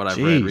weeks from what I've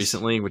read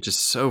recently, which is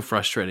so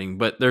frustrating.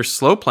 But they're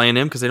slow playing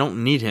him because they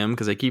don't need him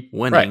because they keep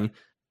winning. Right.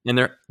 And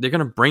they're going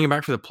to bring him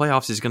back for the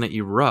playoffs. He's going to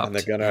erupt.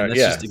 And that's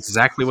just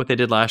exactly what they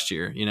did last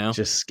year.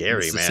 Just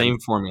scary, it's man. The same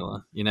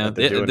formula.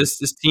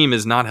 This team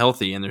is not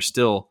healthy and they're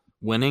still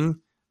winning.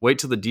 Wait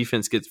till the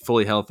defense gets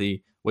fully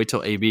healthy. Wait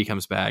till AB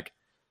comes back.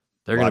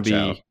 They're going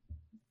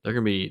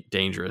to be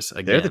dangerous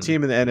again. They're the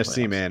team in the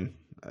NFC, man.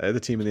 They're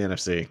the team in the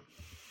NFC.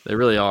 They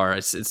really are.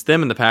 It's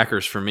them and the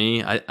Packers for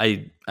me.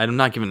 I'm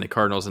not giving the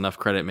Cardinals enough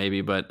credit,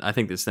 maybe, but I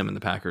think it's them and the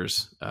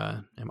Packers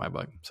in my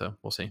book. So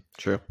we'll see.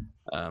 True.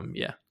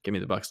 Yeah, give me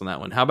the Bucs on that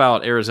one. How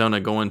about Arizona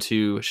going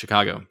to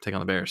Chicago, take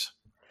on the Bears?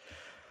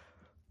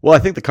 Well, I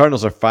think the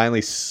Cardinals are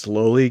finally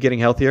slowly getting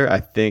healthier. I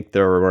think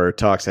there were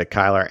talks that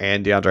Kyler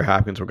and DeAndre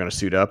Hopkins were going to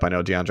suit up. I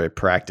know DeAndre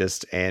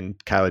practiced and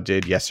Kyler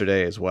did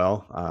yesterday as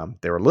well.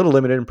 They were a little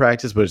limited in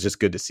practice, but it's just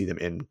good to see them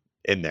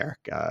in there,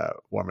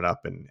 warming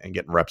up and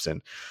getting reps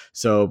in.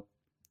 So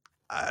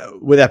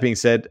with that being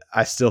said,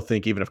 I still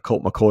think even if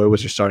Colt McCoy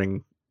was your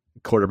starting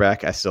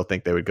quarterback, I still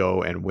think they would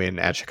go and win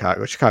at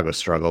Chicago. Chicago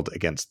struggled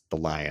against the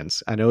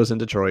Lions. I know it was in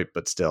Detroit,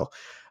 but still,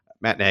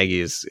 Matt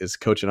Nagy is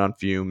coaching on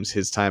fumes.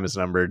 His time is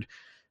numbered.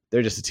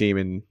 They're just a team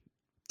in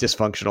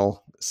dysfunctional.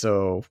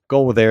 So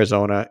going with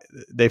Arizona,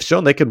 they've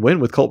shown they could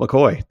win with Colt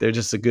McCoy. They're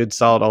just a good,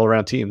 solid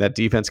all-around team. That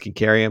defense can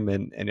carry him,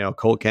 and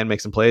Colt can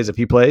make some plays if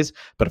he plays.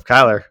 But if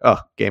Kyler,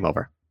 game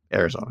over.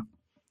 Arizona.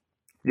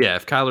 Yeah,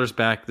 if Kyler's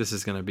back, this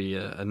is going to be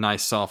a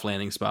nice soft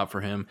landing spot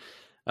for him.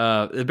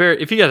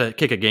 If you got to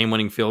kick a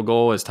game-winning field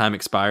goal as time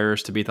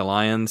expires to beat the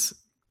Lions,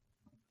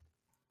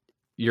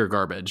 you're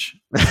garbage.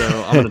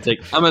 So I'm going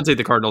to take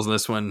the Cardinals in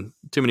this one.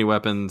 Too many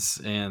weapons,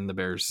 and the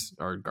Bears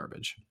are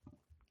garbage.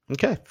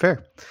 Okay,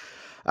 fair.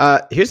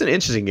 Here's an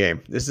interesting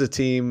game. This is a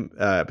team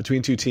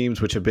between two teams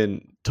which have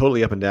been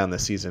totally up and down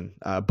this season,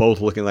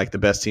 both looking like the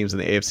best teams in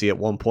the AFC at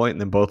one point,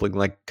 and then both looking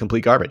like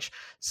complete garbage.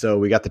 So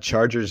we got the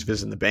Chargers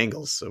visiting the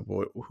Bengals. So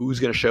who's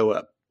going to show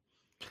up?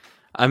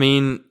 I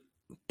mean,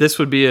 this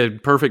would be a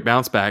perfect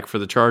bounce back for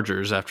the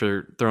Chargers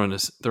after throwing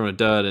a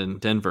dud in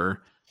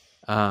Denver.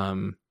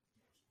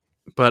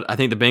 But I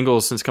think the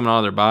Bengals, since coming out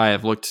of their bye,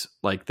 have looked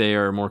like they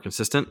are more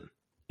consistent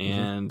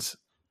and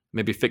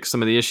maybe fix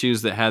some of the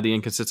issues that had the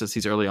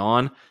inconsistencies early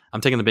on.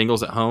 I'm taking the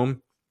Bengals at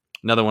home.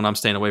 Another one I'm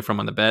staying away from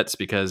on the bets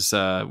because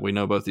we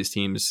know both these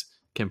teams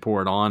can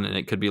pour it on and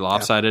it could be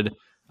lopsided. Yeah.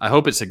 I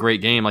hope it's a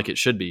great game like it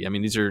should be. I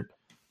mean, these are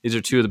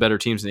two of the better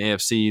teams in the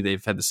AFC.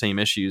 They've had the same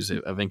issues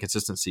of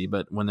inconsistency,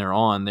 but when they're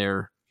on,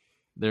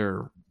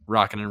 they're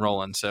rocking and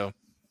rolling. So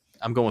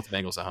I'm going with the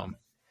Bengals at home.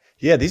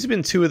 Yeah, these have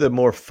been two of the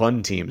more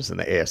fun teams in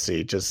the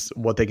AFC, just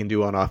what they can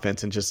do on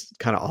offense and just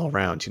kind of all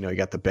around. You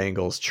got the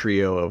Bengals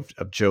trio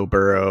of Joe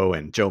Burrow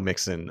and Joe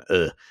Mixon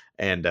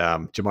and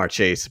Jamar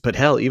Chase. But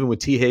hell, even with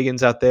T.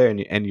 Higgins out there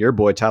and your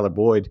boy Tyler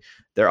Boyd,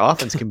 their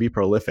offense can be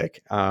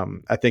prolific.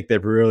 I think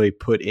they've really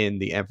put in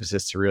the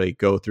emphasis to really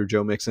go through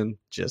Joe Mixon,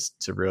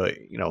 just to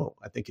really,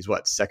 I think he's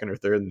second or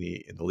third in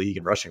the league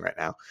in rushing right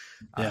now,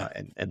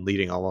 and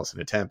leading almost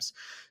in attempts.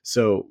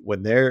 So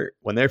when they're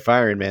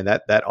firing, man,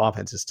 that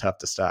offense is tough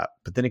to stop.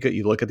 But then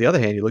you look at the other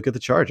hand, you look at the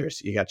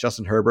Chargers. You got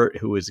Justin Herbert,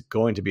 who is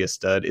going to be is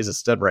a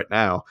stud right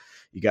now.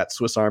 You got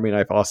Swiss Army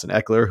knife Austin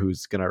Eckler,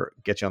 who's going to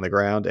get you on the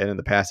ground and in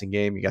the passing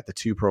game. You got the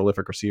two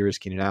prolific receivers,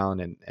 Keenan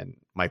Allen and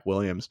Mike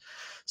Williams.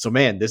 So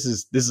man, this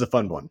is a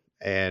fun one.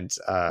 And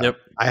I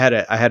had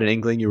an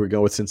inkling you were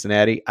going with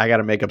Cincinnati. I got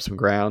to make up some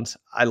ground.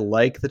 I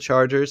like the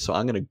Chargers, so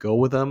I'm going to go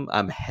with them.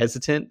 I'm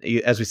hesitant.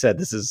 As we said,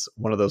 this is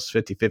one of those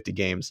 50-50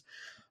 games.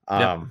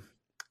 I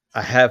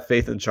have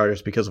faith in the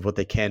Chargers because of what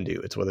they can do.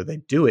 It's whether they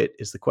do it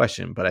is the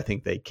question, but I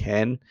think they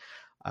can.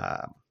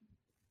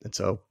 And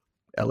so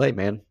LA,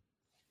 man.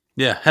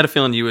 Yeah, had a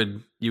feeling you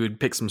would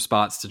pick some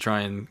spots to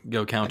try and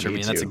go counter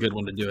me, and that's a good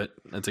one to do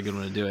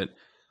it.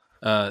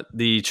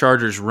 The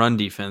Chargers' run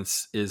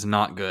defense is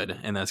not good,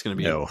 and that's going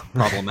to be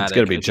problematic. It's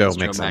going to be Joe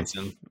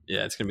Mixon.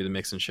 Yeah, it's going to be the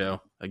Mixon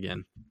show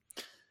again.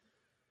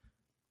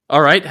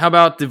 All right, how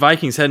about the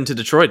Vikings heading to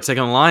Detroit to take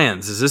on the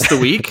Lions? Is this the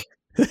week?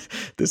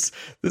 This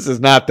is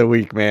not the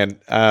week, man.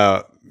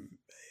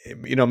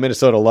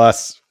 Minnesota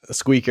lost a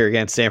squeaker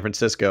against San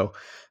Francisco,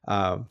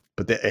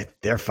 but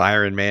they're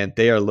firing, man.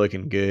 They are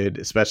looking good,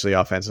 especially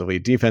offensively.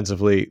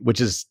 Defensively,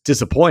 which is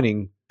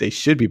disappointing. They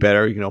should be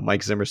better.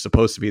 Mike Zimmer's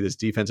supposed to be this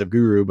defensive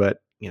guru, but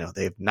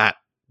they've not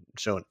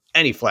shown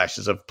any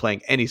flashes of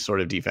playing any sort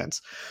of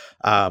defense.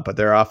 But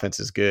their offense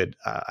is good.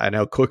 I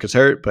know Cook is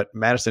hurt, but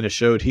Madison has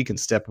showed he can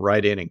step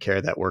right in and carry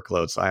that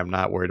workload. So I am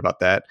not worried about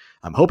that.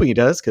 I'm hoping he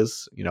does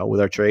because,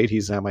 with our trade,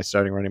 he's now my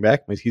starting running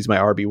back. He's my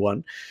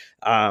RB1.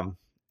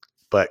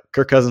 But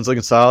Kirk Cousins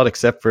looking solid,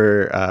 except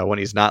for when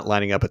he's not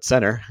lining up at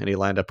center and he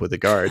lined up with the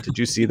guard. Did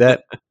you see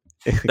that?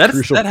 That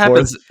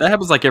happens. That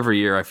happens like every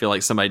year. I feel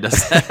like somebody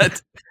does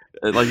that.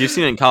 Like you've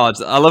seen it in college.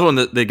 I love when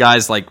the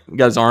guy's like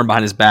got his arm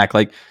behind his back.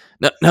 Like,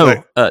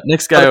 no,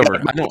 next guy over.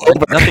 I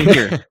don't. Nothing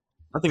here.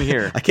 Nothing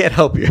here. I can't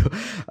help you.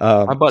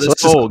 My butt is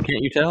cold.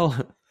 Can't you tell?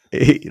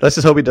 Let's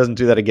just hope he doesn't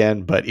do that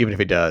again. But even if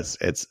he does,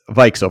 it's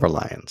Vikes over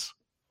Lions.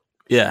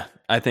 Yeah,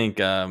 I think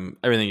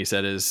everything you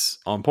said is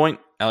on point.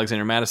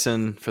 Alexander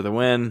Mattison for the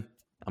win.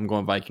 I'm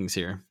going Vikings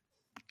here.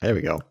 There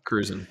we go.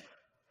 Cruising.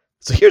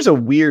 So here's a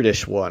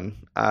weirdish one.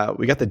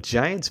 We got the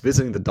Giants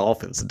visiting the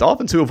Dolphins. The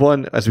Dolphins who have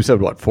won, as we said,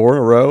 4 in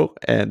a row,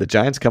 and the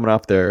Giants coming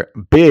off their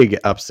big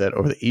upset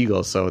over the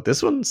Eagles. So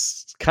this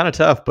one's kind of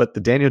tough, but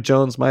the Daniel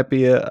Jones might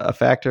be a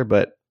factor.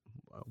 But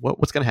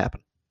what's going to happen?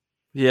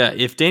 Yeah,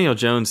 if Daniel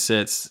Jones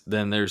sits,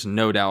 then there's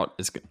no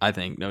doubt. I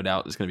think no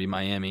doubt it's going to be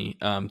Miami.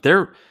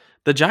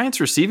 The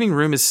Giants' receiving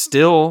room is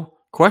still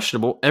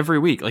questionable every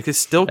week. Like they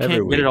still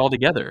can't get it all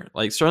together.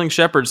 Like Sterling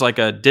Shepard's like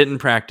didn't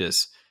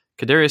practice.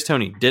 Kadarius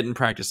Toney didn't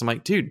practice. I'm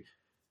like, dude,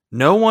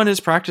 no one is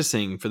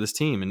practicing for this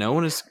team and no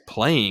one is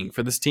playing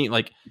for this team.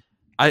 Like,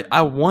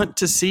 I want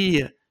to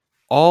see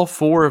all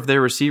 4 of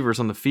their receivers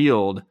on the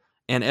field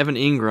and Evan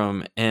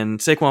Ingram and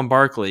Saquon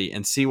Barkley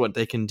and see what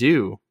they can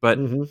do. But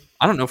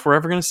I don't know if we're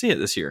ever going to see it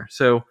this year.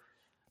 So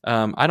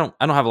I don't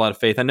have a lot of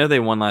faith. I know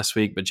they won last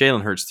week, but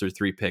Jalen Hurts threw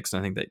 3 picks,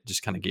 and I think that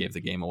just kind of gave the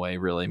game away,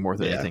 really, more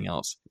than anything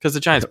else. Because the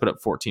Giants put up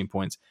 14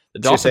 points. The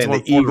Dolphins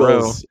won 4 in a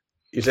row.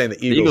 You're saying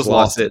the Eagles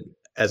lost it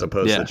as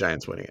opposed to the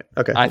Giants winning it.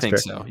 Okay, I think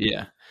so.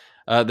 Yeah.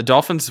 The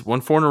Dolphins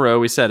won 4 in a row.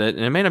 We said it,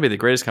 and it may not be the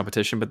greatest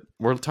competition, but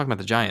we're talking about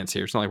the Giants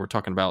here. It's not like we're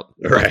talking about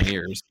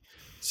Buccaneers.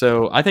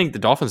 So I think the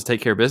Dolphins take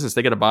care of business.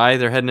 They got a bye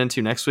they're heading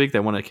into next week. They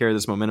want to carry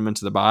this momentum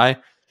into the bye.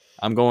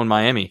 I'm going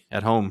Miami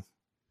at home.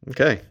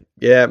 Okay.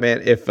 Yeah,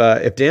 man. If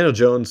Daniel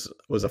Jones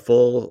was a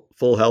full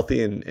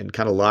healthy and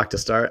kind of locked to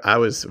start, I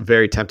was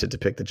very tempted to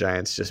pick the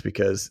Giants just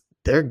because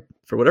they're,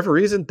 for whatever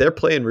reason, they're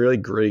playing really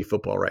gritty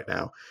football right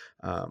now.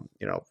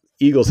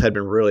 Eagles had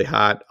been really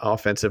hot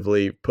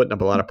offensively, putting up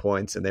a lot of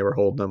points, and they were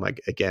holding them.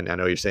 Like, again, I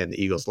know you're saying the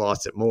Eagles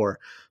lost it more,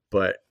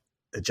 but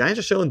the Giants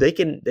are showing they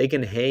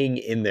can hang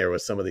in there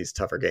with some of these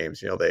tougher games.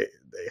 They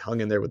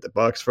hung in there with the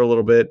Bucs for a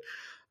little bit.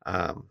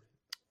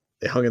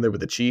 They hung in there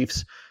with the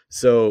Chiefs.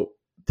 So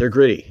they're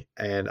gritty,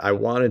 and I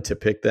wanted to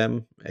pick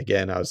them.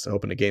 Again, I was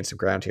hoping to gain some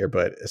ground here,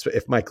 but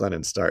if Mike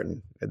Glennon's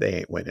starting, they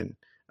ain't winning.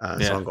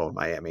 So I'm going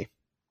Miami.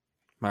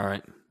 All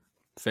right.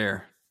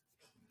 Fair.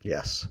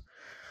 Yes.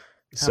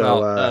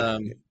 How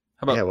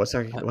about what's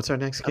our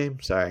next game?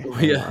 Sorry.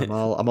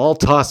 I'm all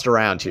tossed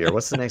around here.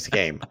 What's the next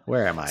game?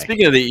 Where am I?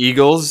 Speaking of the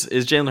Eagles,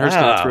 is Jalen Hurts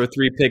going to throw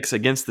 3 picks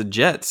against the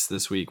Jets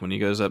this week when he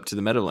goes up to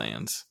the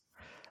Meadowlands?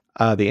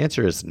 The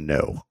answer is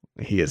no.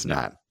 He is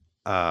not.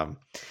 The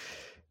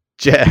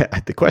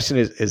question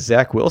is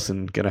Zach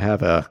Wilson going to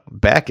have a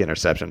back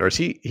interception, or is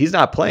he's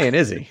not playing,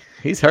 is he?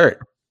 He's hurt.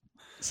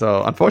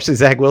 So unfortunately,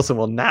 Zach Wilson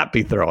will not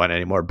be throwing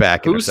any more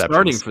back interceptions. Who's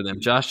starting for them?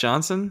 Josh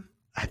Johnson?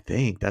 I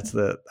think that's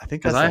the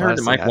I heard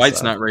that Mike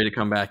White's not ready to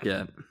come back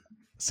yet.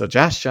 So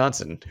Josh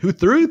Johnson, who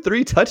threw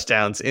 3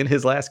 touchdowns in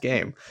his last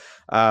game.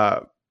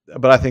 But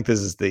I think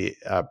this is the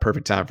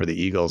perfect time for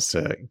the Eagles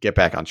to get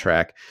back on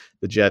track.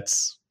 The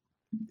Jets,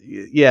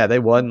 yeah, they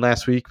won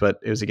last week, but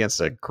it was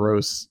against a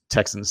gross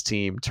Texans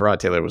team. Tyrod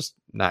Taylor was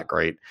not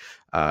great.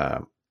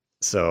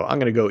 So I'm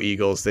going to go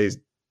Eagles.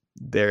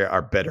 They're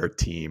our better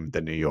team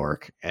than New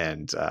York,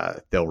 and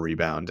they'll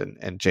rebound,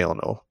 and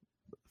Jalen will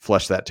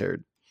flush that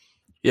turd.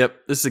 Yep,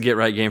 this is a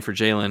get-right game for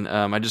Jalen.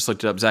 I just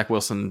looked it up. Zach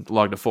Wilson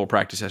logged a full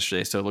practice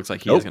yesterday, so it looks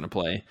like he is going to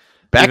play.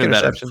 Back even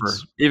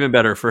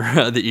better for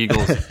the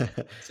Eagles.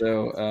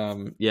 So,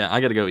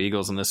 I got to go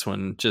Eagles on this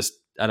one. Just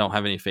I don't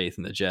have any faith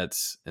in the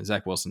Jets, and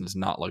Zach Wilson has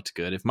not looked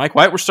good. If Mike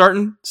White were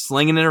starting,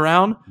 slinging it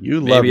around,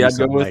 maybe I'd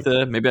go with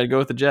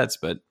the Jets,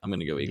 but I'm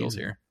going to go Eagles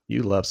here.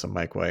 You love some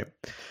Mike White.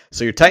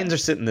 So your Titans are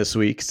sitting this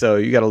week, so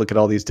you got to look at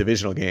all these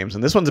divisional games.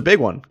 And this one's a big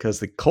one because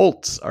the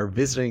Colts are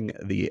visiting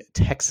the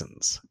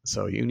Texans.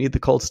 So you need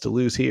the Colts to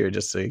lose here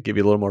just to give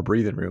you a little more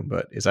breathing room.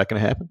 But is that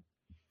going to happen?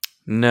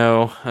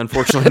 No,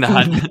 unfortunately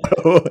not.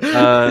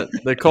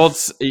 The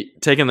Colts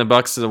taking the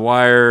Bucs to the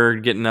wire,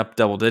 getting up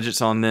double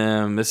digits on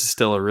them. This is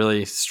still a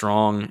really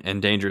strong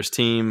and dangerous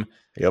team.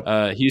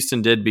 Yep.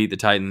 Houston did beat the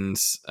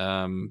Titans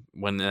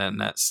when in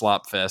that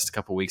slop fest a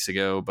couple weeks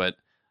ago, but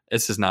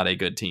this is not a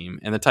good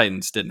team. And the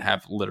Titans didn't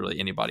have literally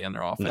anybody on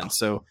their offense. No.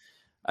 So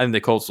I think the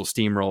Colts will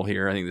steamroll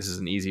here. I think this is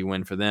an easy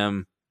win for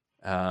them.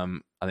 I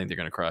think they're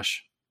going to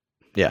crush.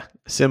 Yeah.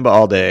 Simba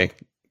all day.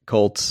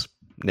 Colts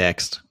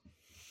next.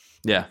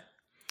 Yeah.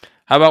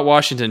 How about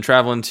Washington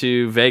traveling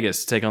to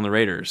Vegas to take on the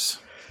Raiders?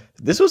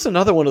 This was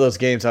another one of those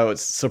games I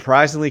was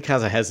surprisingly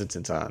kind of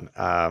hesitant on.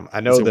 I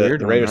know the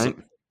Raiders. Right?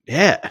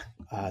 Yeah.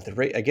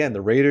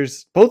 The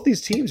Raiders, both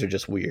these teams are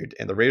just weird.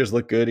 And the Raiders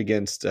look good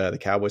against the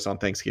Cowboys on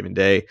Thanksgiving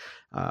Day,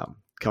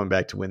 coming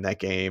back to win that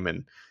game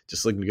and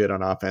just looking good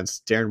on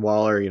offense. Darren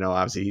Waller,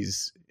 obviously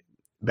he's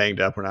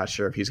banged up. We're not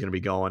sure if he's going to be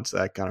going, so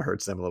that kind of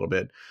hurts them a little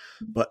bit.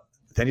 But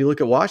then you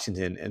look at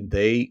Washington, and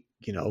they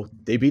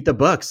beat the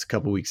Bucs a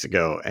couple weeks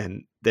ago,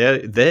 and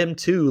them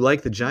too,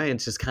 like the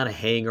Giants, just kind of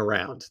hang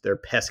around. They're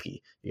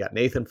pesky. You got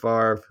Nathan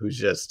Favre, who's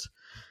just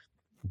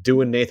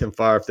doing Nathan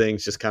Favre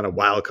things, just kind of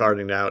wild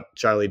carding out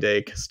Charlie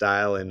Day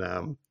style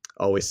and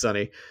Always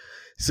Sunny.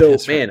 So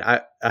That's man,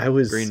 right. I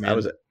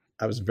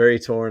was very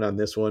torn on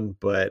this one,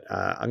 but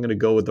I'm going to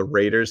go with the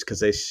Raiders because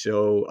they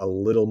show a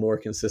little more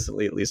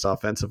consistently, at least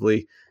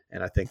offensively,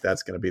 and I think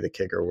that's going to be the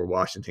kicker where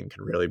Washington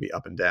can really be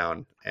up and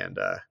down and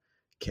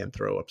can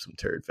throw up some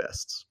turd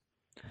fests.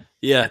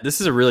 Yeah,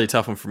 this is a really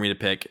tough one for me to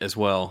pick as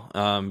well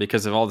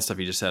because of all the stuff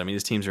you just said. I mean,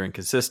 these teams are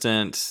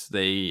inconsistent.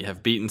 They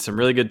have beaten some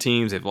really good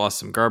teams. They've lost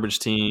some garbage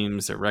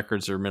teams. Their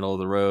records are middle of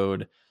the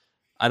road.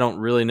 I don't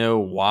really know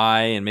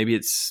why, and maybe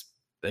it's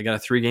they got a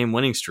 3-game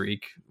winning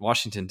streak.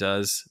 Washington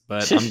does,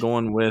 but I'm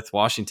going with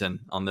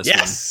Washington on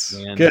this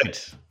one. And good.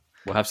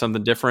 We'll have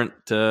something different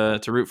to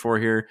root for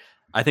here.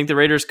 I think the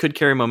Raiders could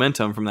carry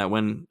momentum from that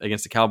win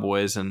against the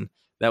Cowboys, and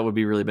that would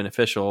be really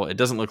beneficial. It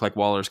doesn't look like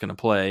Waller's going to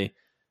play.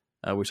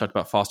 We talked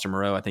about Foster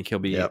Moreau. I think he'll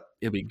be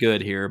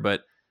good here,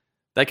 but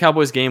that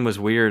Cowboys game was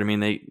weird. I mean,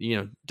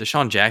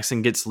 Deshaun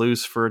Jackson gets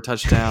loose for a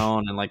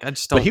touchdown, and I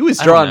just don't. But he was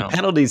drawing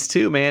penalties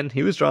too, man.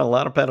 He was drawing a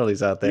lot of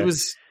penalties out there.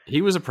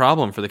 He was a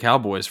problem for the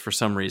Cowboys for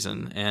some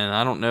reason, and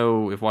I don't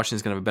know if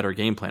Washington's going to have a better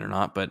game plan or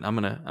not. But I'm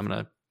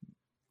gonna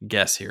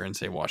guess here and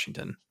say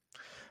Washington.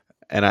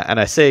 And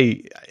I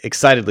say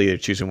excitedly they're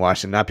choosing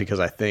Washington, not because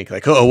I think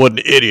what an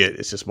idiot.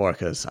 It's just more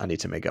because I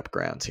need to make up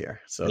grounds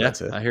here. So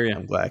I hear you.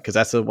 I'm glad because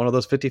that's one of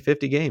those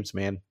 50-50 games,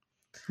 man.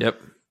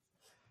 Yep.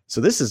 So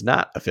this is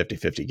not a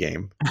 50-50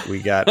 game.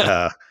 We got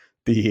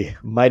the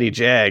mighty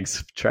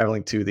Jags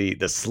traveling to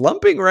the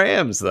slumping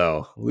Rams,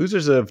 though.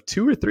 Losers of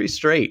 2 or 3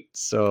 straight.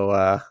 So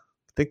I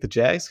think the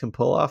Jags can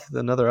pull off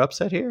another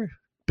upset here.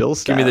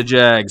 Bills Give me the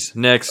Jags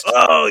next.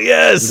 Oh,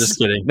 yes. I'm just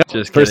kidding. No,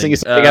 just first thing you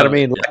said, got to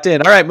mean locked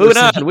in. All right, moving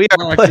on. We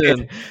are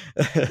playing.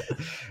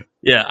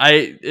 Yeah,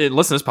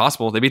 listen, it's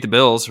possible. They beat the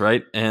Bills,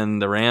 right?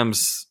 And the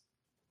Rams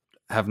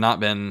have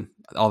not been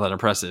all that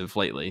impressive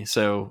lately.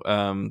 So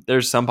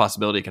there's some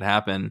possibility it could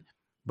happen,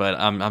 but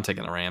I'm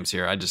taking the Rams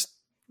here. I just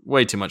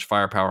way too much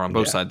firepower on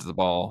both sides of the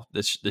ball.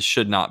 This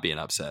should not be an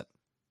upset.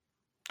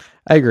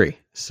 I agree.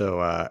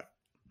 So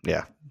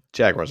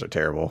Jaguars are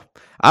terrible.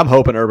 I'm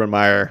hoping Urban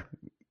Meyer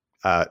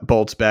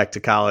bolts back to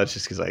college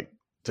just because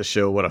to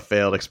show what a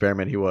failed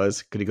experiment he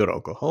was. Could he go to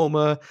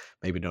Oklahoma?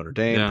 Maybe Notre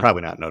Dame? Yeah.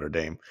 Probably not Notre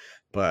Dame.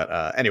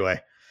 But anyway,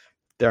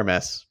 they're a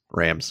mess.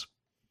 Rams.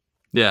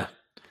 Yeah.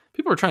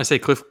 People are trying to say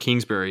Cliff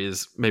Kingsbury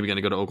is maybe going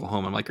to go to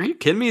Oklahoma. I'm like, are you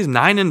kidding me? He's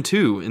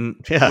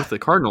 9-2 with the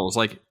Cardinals.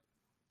 I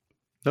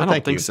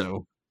don't think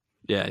so.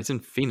 Yeah, he's in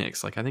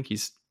Phoenix. I think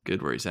he's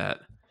good where he's at.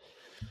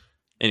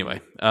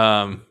 Anyway,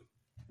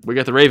 we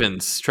got the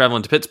Ravens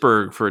traveling to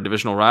Pittsburgh for a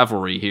divisional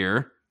rivalry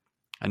here.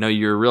 I know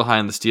you're real high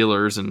on the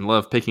Steelers and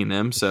love picking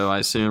them, so I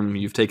assume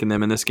you've taken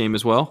them in this game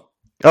as well.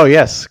 Oh,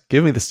 yes.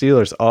 Give me the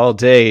Steelers all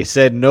day.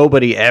 Said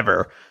nobody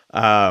ever.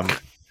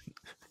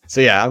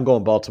 So, yeah, I'm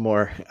going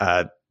Baltimore.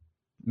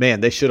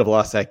 Man, they should have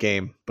lost that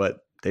game, but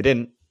they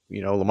didn't.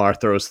 Lamar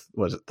throws,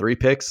 3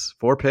 picks?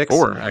 4 picks?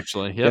 4,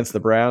 actually. Yep. Against the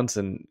Browns,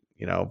 and,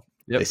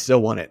 they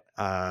still won it.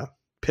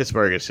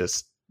 Pittsburgh is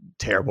just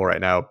terrible right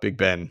now. Big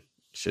Ben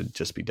should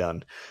just be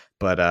done.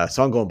 But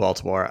so I'm going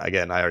Baltimore.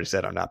 Again, I already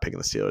said I'm not picking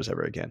the Steelers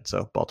ever again.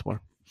 So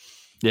Baltimore.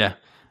 Yeah,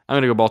 I'm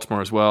going to go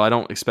Baltimore as well. I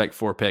don't expect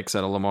 4 picks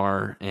out of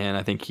Lamar, and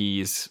I think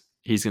he's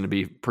going to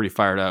be pretty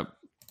fired up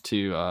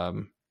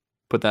to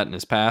put that in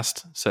his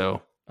past.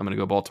 So I'm going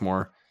to go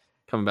Baltimore,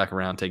 coming back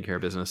around, taking care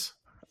of business.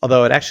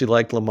 Although I'd actually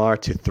like Lamar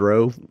to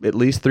throw at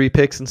least 3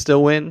 picks and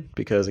still win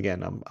because,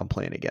 again, I'm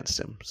playing against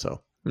him.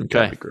 So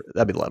okay,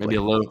 that'd be lovely. Maybe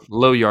a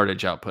low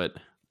yardage output.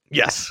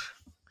 Yes.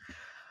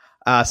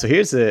 So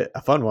here's a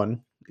fun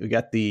one. We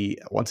got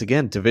the, once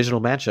again, divisional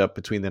matchup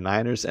between the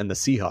Niners and the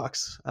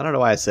Seahawks. I don't know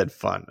why I said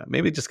fun.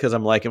 Maybe just because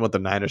I'm liking what the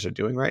Niners are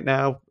doing right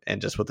now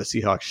and just what the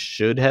Seahawks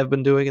should have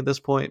been doing at this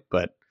point.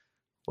 But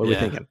what are we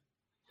thinking?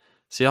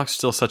 Seahawks are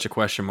still such a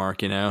question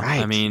mark, Right.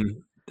 I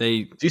mean,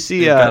 they've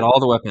got all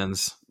the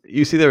weapons.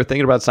 You see they were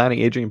thinking about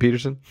signing Adrian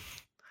Peterson?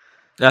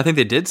 I think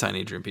they did sign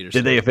Adrian Peterson.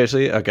 Did they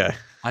officially? Okay.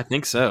 I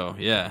think so,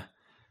 yeah.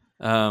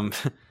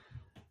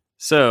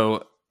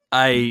 So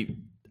I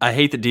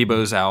hate that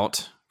Debo's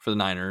out for the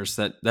Niners.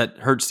 That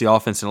hurts the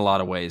offense in a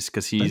lot of ways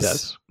because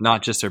he's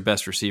not just their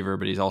best receiver,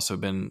 but he's also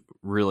been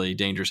really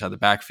dangerous out of the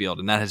backfield.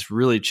 And that has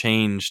really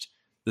changed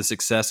the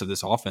success of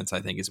this offense, I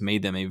think. It's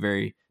made them a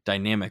very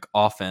dynamic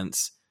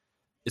offense.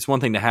 It's one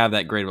thing to have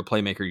that great of a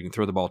playmaker you can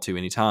throw the ball to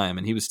anytime,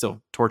 and he was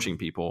still torching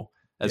people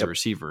as a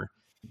receiver.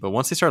 But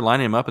once they started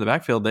lining him up in the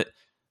backfield,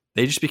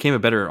 they just became a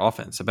better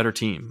offense, a better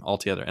team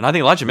altogether. And I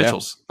think Elijah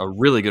Mitchell's a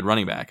really good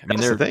running back. I mean,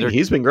 that's the thing.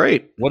 He's been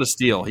great. What a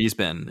steal he's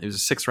been. It was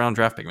a 6th-round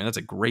draft pick. I mean, that's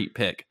a great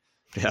pick.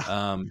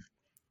 Yeah.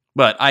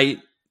 But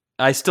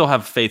I still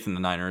have faith in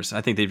the Niners.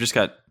 I think they've just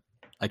got,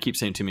 I keep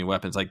saying too many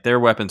weapons. Their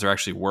weapons are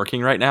actually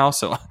working right now.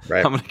 So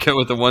I'm going to go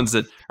with the ones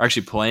that are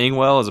actually playing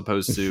well as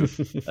opposed to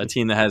a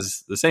team that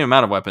has the same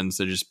amount of weapons.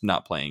 They're just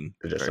not playing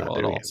very well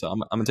at all. So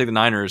I'm going to take the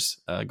Niners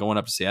going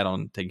up to Seattle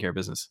and taking care of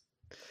business.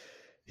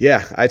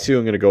 Yeah, I too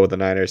am going to go with the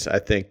Niners. I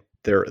think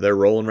they're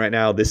rolling right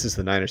now. This is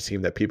the Niners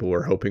team that people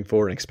were hoping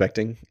for and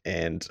expecting,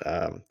 and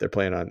they're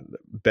playing on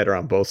better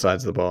on both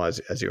sides of the ball.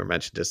 As you were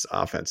mentioned, this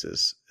offense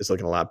is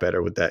looking a lot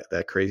better with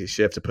that crazy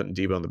shift to putting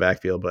Debo in the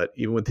backfield. But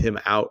even with him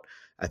out,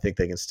 I think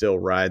they can still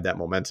ride that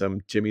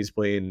momentum. Jimmy's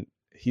playing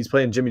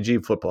Jimmy G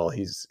football.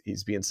 He's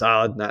being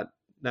solid, not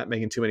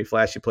making too many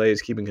flashy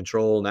plays, keeping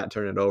control, not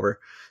turning it over.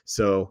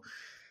 So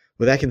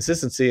with that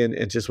consistency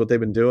and just what they've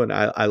been doing,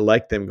 I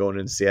like them going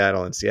into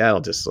Seattle, and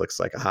Seattle just looks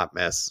like a hot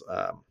mess.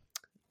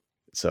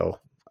 So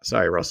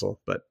sorry, Russell,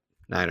 but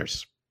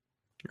Niners.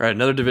 All right,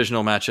 another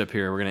divisional matchup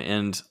here. We're going to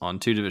end on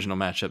two divisional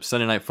matchups.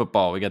 Sunday Night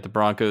Football, we got the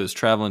Broncos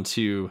traveling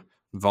to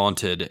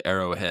vaunted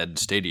Arrowhead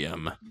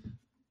Stadium.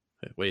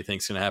 What do you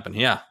think's going to happen?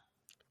 Yeah.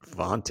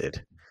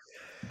 Vaunted.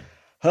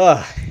 You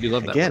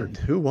love that again, word.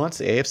 Who wants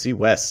the AFC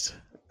West?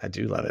 I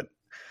do love it.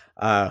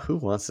 Who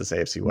wants this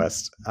AFC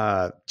West?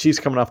 Chiefs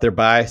coming off their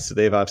bye, so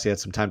they've obviously had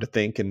some time to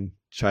think and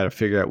try to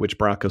figure out which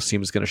Broncos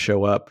team is going to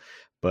show up.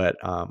 But,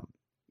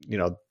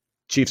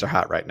 Chiefs are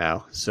hot right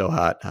now. So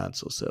hot.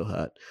 So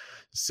hot.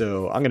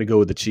 So I'm going to go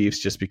with the Chiefs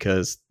just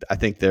because I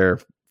think they're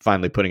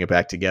finally putting it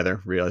back together,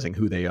 realizing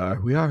who they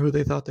are. We are who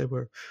they thought they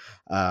were.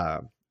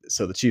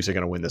 So the Chiefs are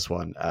going to win this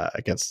one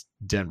against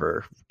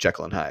Denver,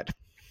 Jekyll and Hyde.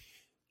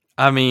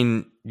 I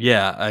mean,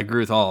 yeah, I agree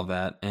with all of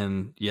that.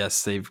 And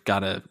yes, they've got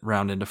to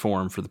round into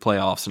form for the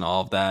playoffs and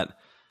all of that.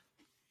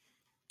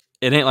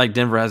 It ain't like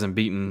Denver hasn't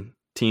beaten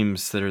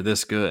teams that are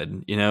this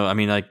good. I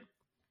mean, like,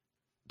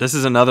 this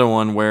is another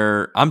one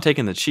where I'm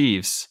taking the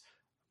Chiefs,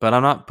 but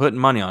I'm not putting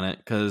money on it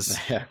because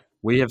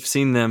we have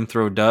seen them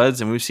throw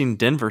duds, and we've seen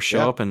Denver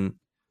show up and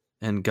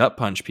gut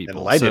punch people.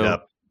 And light it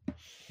up.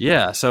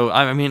 Yeah, so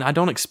I mean, I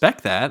don't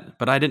expect that,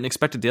 but I didn't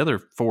expect it the other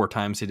 4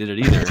 times he did it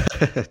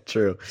either.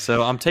 True.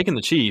 So I'm taking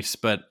the Chiefs,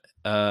 but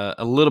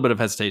a little bit of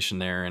hesitation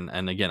there,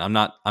 and again, I'm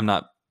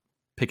not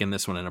picking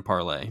this one in a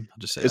parlay. I'll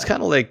just say it's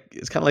kind of like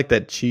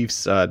that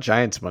Chiefs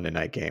Giants Monday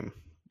night game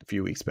a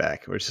few weeks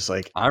back, where it's just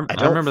like I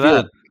don't remember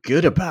feel that.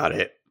 good about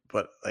it,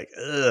 but like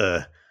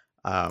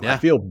I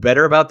feel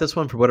better about this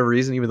one for whatever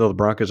reason, even though the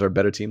Broncos are a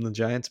better team than the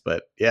Giants.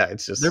 But yeah,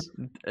 it's just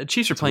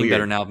Chiefs are playing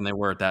better now than they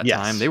were at that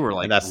time. They were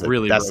like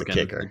really broken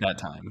at that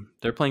time.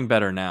 They're playing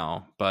better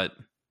now, but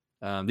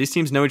these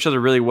teams know each other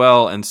really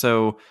well, and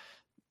so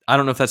I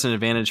don't know if that's an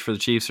advantage for the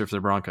Chiefs or for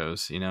the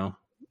Broncos.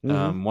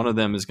 One of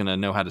them is going to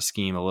know how to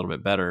scheme a little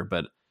bit better,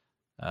 but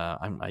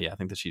I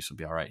think the Chiefs will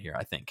be all right here.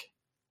 I think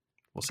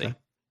we'll see.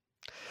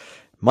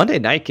 Monday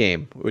night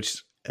game,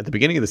 which at the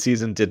beginning of the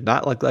season did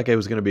not look like it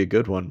was going to be a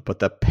good one, but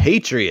the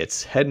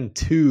Patriots heading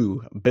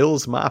to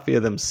Bills Mafia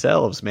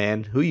themselves,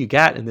 man. Who you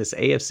got in this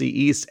AFC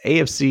East,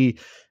 AFC,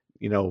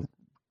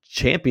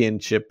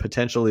 championship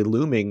potentially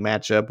looming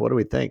matchup? What do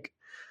we think?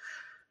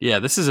 Yeah,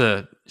 this is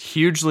a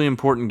hugely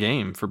important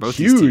game for both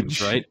these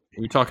teams, right?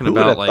 You're talking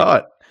about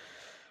like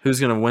who's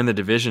going to win the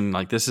division.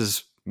 Like, this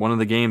is one of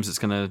the games that's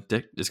going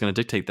to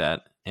dictate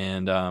that.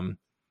 And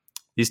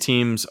these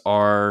teams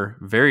are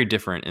very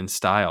different in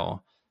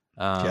style.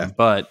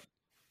 But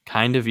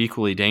kind of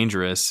equally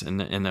dangerous in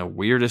the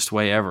weirdest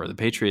way ever. The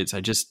Patriots,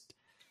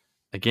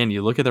 again,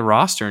 you look at the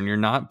roster and you're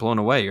not blown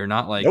away. You're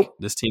not like,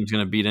 This team's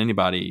going to beat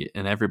anybody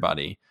and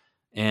everybody.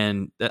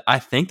 And I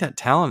think that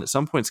talent at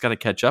some point has got to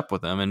catch up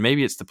with them. And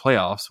maybe it's the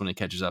playoffs when it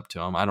catches up to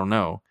them. I don't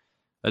know.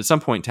 But at some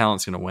point,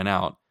 talent's going to win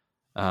out.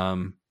 I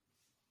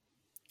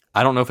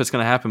don't know if it's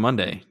going to happen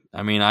Monday.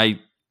 I mean,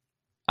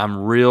 I'm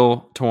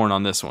real torn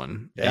on this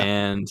one. Yeah.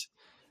 And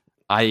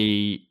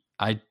I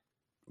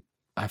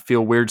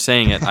feel weird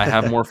saying it. I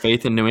have more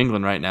faith in New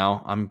England right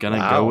now. I'm going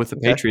to go with the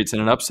Patriots in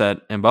an upset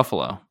in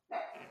Buffalo.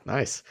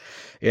 Nice.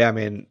 Yeah, I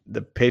mean,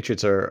 the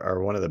Patriots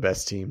are one of the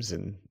best teams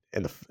in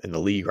the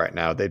league right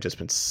now. They've just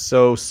been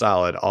so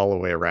solid all the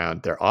way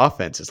around. Their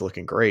offense is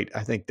looking great.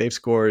 I think they've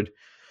scored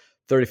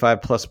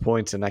 35 plus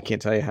points, and I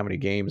can't tell you how many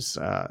games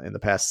in the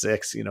past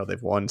 6.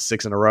 They've won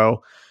 6 in a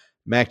row.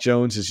 Mac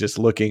Jones is just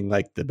looking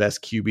like the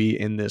best QB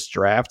in this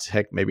draft.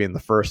 Heck, maybe in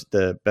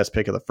the best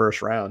pick of the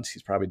first round.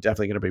 He's probably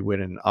definitely going to be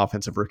winning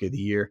Offensive Rookie of the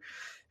Year.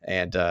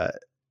 And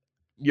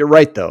you're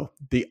right, though.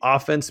 The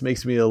offense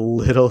makes me a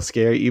little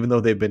scary, even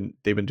though they've been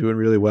doing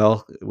really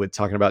well with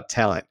talking about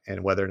talent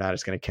and whether or not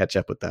it's going to catch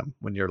up with them.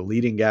 When your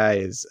leading guy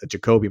is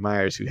Jacoby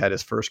Myers, who had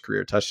his first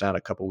career touchdown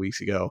a couple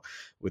weeks ago,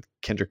 with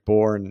Kendrick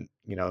Bourne,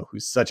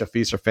 who's such a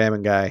feast or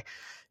famine guy,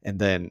 and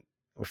then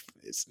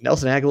is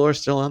Nelson Aguilar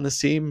still on this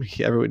team?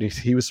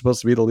 He was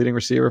supposed to be the leading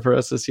receiver for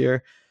us this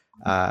year.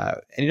 And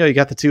you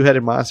got the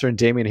two-headed monster and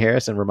Damian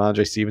Harris and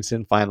Ramondre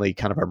Stevenson finally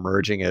kind of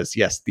emerging as,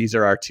 yes, these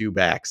are our 2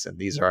 backs and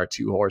these are our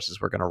 2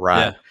 horses we're going to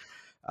ride.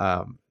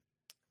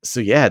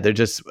 Yeah. They're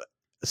just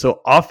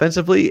so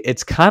offensively,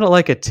 it's kind of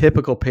like a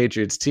typical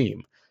Patriots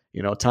team.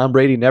 Tom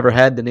Brady never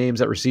had the names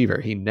at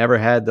receiver. He never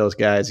had those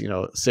guys,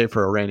 save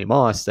for a Randy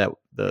Moss, that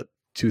the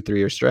 2-3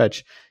 year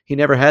stretch. He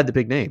never had the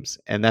big names.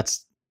 And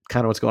that's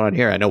kind of what's going on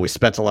here. I know we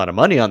spent a lot of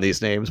money on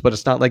these names, but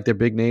it's not like they're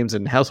big names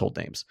and household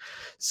names.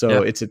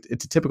 So it's a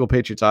typical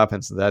Patriots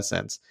offense in that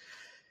sense.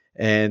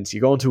 And you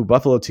go into a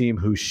Buffalo team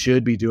who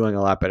should be doing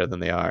a lot better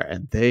than they are,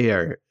 and they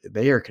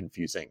are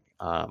confusing.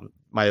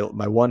 my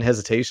one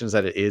hesitation is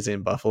that it is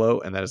in Buffalo,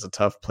 and that is a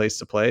tough place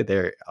to play.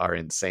 They are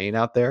insane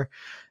out there.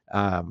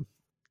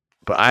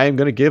 But I am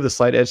going to give the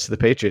slight edge to the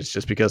Patriots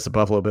just because the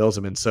Buffalo Bills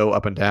have been so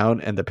up and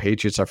down, and the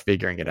Patriots are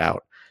figuring it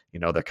out.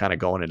 They're kind of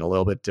going in a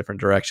little bit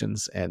different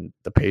directions, and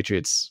the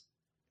Patriots,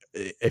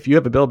 if you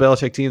have a Bill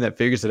Belichick team that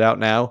figures it out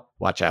now,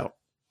 watch out.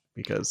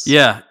 Because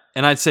yeah,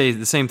 and I'd say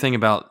the same thing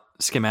about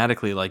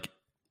schematically. Like,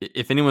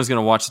 if anyone's going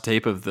to watch the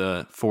tape of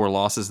the 4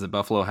 losses that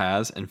Buffalo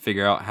has and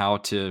figure out how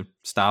to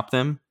stop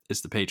them,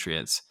 it's the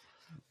Patriots.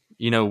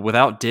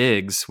 Without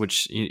Diggs,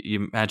 which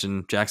you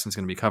imagine Jackson's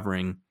going to be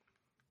covering,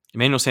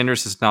 Emmanuel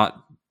Sanders has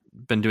not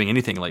been doing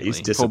anything lately. He's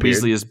disappeared. Cole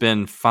Beasley has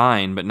been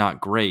fine, but not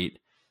great.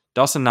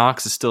 Dawson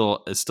Knox is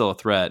still a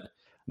threat.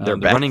 The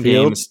running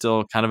game is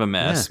still kind of a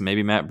mess. Yeah.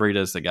 Maybe Matt Breida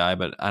is the guy,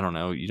 but I don't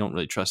know. You don't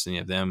really trust any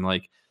of them.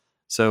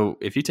 So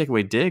if you take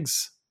away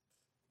Diggs,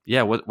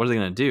 yeah, what are they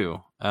going to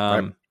do?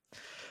 Right.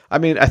 I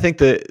mean, I think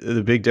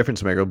the big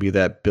difference maker will be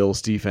that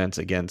Bills defense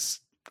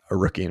against a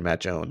rookie in Mac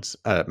Jones.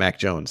 And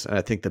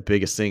I think the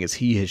biggest thing is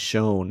he has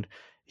shown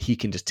he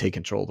can just take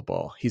control of the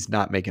ball. He's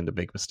not making the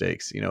big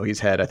mistakes. He's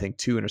had, I think,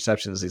 2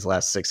 interceptions these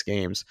last 6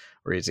 games,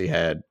 whereas he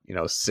had,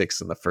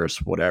 6 in the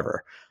first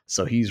whatever.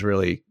 So he's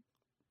really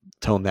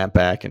toned that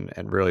back and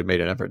really made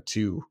an effort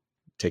to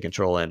take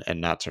control and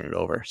not turn it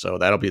over. So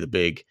that'll be the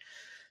big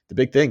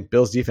thing.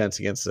 Bills defense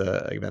against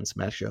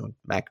Mac Jones.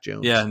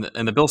 Yeah,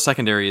 and the Bills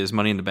secondary is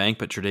money in the bank,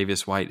 but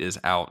Tre'Davious White is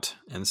out.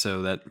 And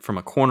so that, from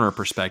a corner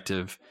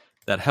perspective,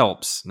 that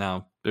helps.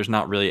 Now, there's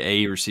not really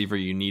a receiver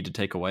you need to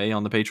take away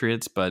on the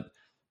Patriots, but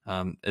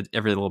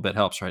every little bit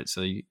helps, right?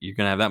 So you're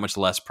going to have that much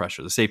less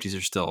pressure. The safeties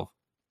are still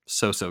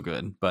so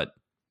good, but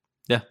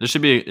yeah, it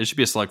should be a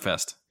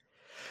slugfest.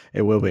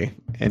 It will be,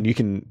 and you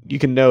can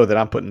know that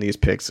I'm putting these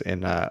picks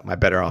in my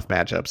better off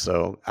matchup.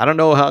 So I don't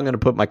know how I'm going to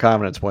put my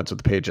confidence points with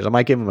the Patriots. I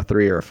might give them a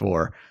 3 or a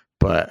 4,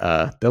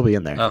 but they'll be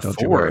in there. Don't 4.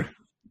 You worry.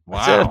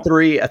 Wow,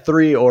 a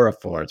 3 or a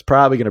 4. It's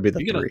probably going to be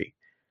the 3.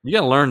 You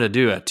got to learn to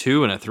do a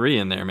 2 and a 3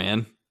 in there,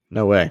 man.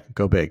 No way.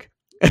 Go big.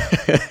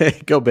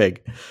 Go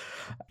big.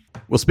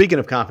 Well, speaking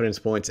of confidence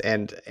points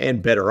and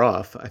better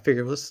off, I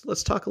figured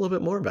let's talk a little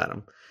bit more about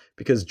them.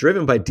 Because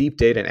driven by deep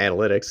data and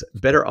analytics,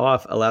 Better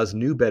Off allows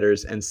new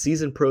bettors and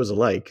seasoned pros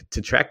alike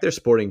to track their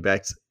sporting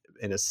bets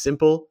in a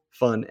simple,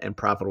 fun, and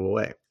profitable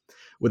way.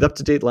 With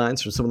up-to-date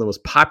lines from some of the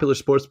most popular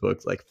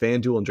sportsbooks like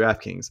FanDuel and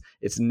DraftKings,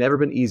 it's never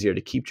been easier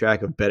to keep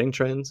track of betting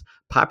trends,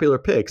 popular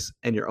picks,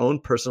 and your own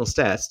personal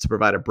stats to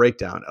provide a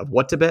breakdown of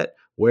what to bet,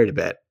 where to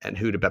bet, and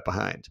who to bet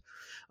behind.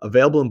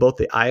 Available in both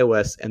the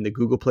iOS and the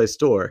Google Play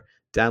Store,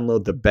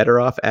 download the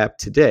Better Off app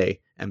today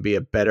and be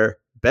a better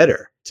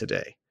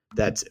today.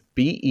 That's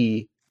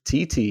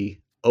BETTOROFF.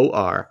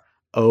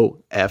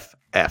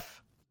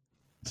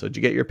 So did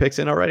you get your picks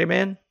in already,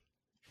 man?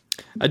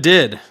 I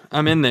did.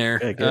 I'm in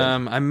there. Okay,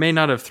 I may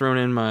not have thrown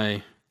in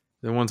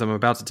the ones I'm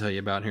about to tell you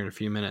about here in a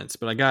few minutes,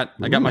 but I got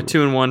my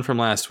 2-1 from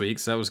last week,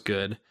 so that was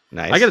good.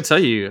 Nice. I got to tell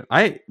you,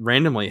 I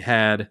randomly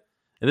had,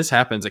 and this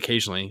happens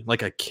occasionally,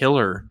 like a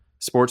killer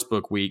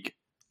sportsbook week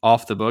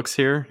off the books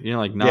here.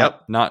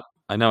 Not.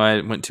 I know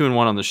I went 2-1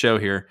 on the show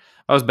here.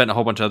 I was betting a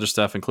whole bunch of other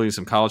stuff, including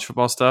some college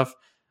football stuff.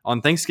 On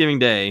Thanksgiving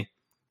Day,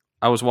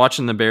 I was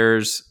watching the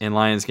Bears and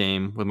Lions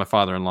game with my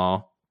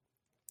father-in-law,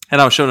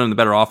 and I was showing him the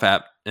Better Off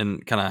app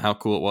and kind of how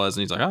cool it was.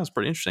 And he's like, "Oh, it's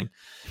pretty interesting."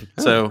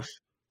 So,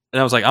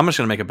 and I was like, "I'm just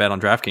going to make a bet on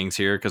DraftKings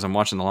here because I'm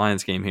watching the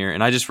Lions game here."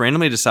 And I just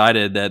randomly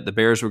decided that the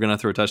Bears were going to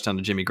throw a touchdown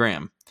to Jimmy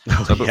Graham.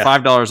 So I put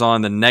 $5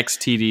 on the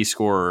next TD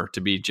scorer to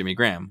be Jimmy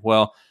Graham.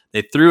 Well,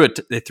 they threw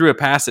a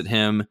pass at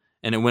him,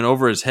 and it went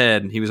over his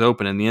head, and he was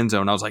open in the end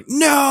zone. I was like,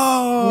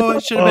 "No,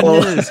 it should have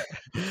been his." So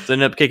I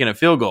ended up kicking a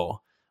field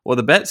goal. Well,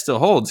 the bet still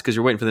holds because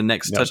you're waiting for the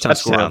next touchdown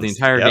score of the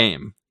entire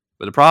game.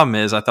 But the problem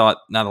is, I thought,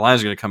 now the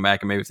Lions are going to come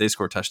back, and maybe if they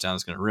score a touchdown,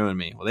 it's going to ruin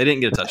me. Well, they didn't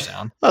get a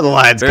touchdown. The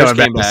Lions coming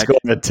back to score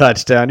a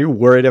touchdown. You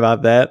worried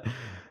about that?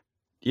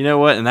 You know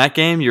what? In that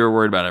game, you were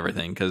worried about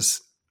everything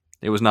because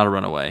it was not a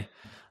runaway.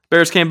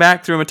 Bears came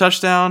back, threw him a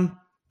touchdown,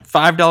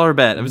 $5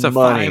 bet. It was a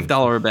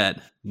 $5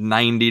 bet,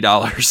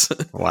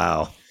 $90.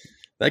 Wow.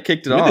 That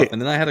kicked it off, and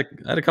then I had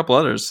a couple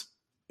others.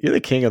 You're the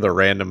king of the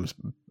random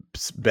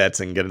bets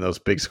and getting those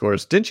big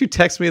scores. Didn't you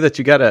text me that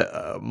you got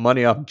a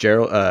money off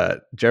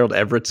Gerald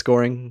Everett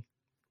scoring?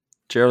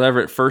 Gerald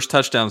Everett, first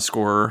touchdown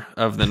scorer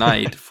of the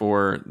night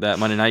for that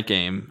Monday night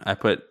game. I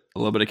put a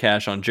little bit of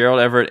cash on Gerald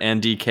Everett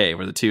and DK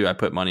were the two I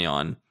put money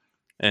on.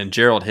 And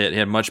Gerald hit. He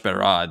had much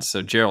better odds.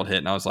 So Gerald hit,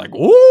 and I was like,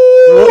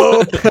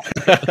 "Woo!"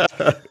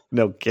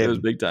 No kidding. It was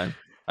big time.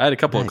 I had a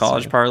couple of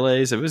college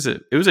parlays. It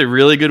was a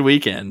really good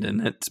weekend,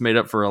 and it's made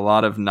up for a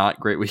lot of not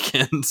great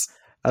weekends.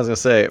 I was going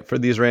to say, for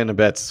these random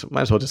bets,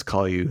 might as well just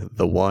call you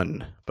the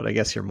one. But I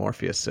guess you're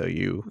Morpheus, so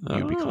you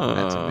be calling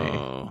that to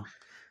me.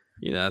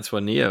 Yeah, that's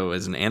what Neo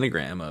is, an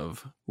anagram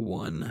of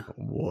one.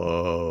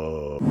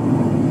 Whoa.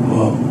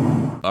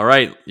 All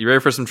right, you ready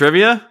for some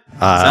trivia?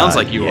 Sounds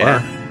like you are.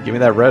 Give me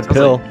that red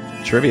pill.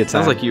 Trivia time.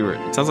 Sounds like you were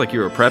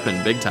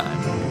prepping big time.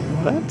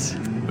 What?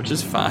 Which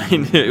is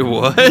fine.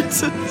 What?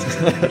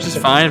 Which is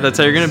fine if that's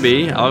how you're going to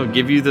be. I'll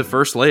give you the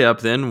first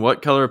layup then.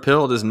 What color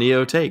pill does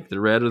Neo take, the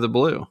red or the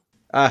blue?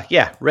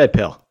 Yeah, red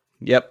pill.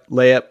 Yep,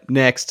 layup.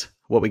 Next,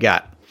 what we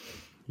got?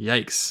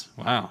 Yikes!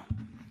 Wow.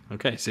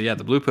 Okay, so yeah,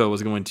 the blue pill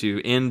was going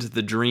to end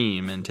the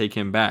dream and take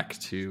him back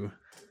to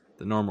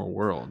the normal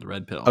world.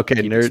 Red pill. Okay,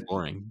 keep nerd.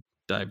 exploring,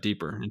 dive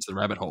deeper into the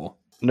rabbit hole.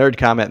 Nerd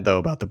comment though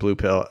about the blue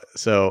pill.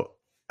 So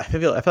I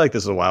feel like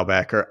this was a while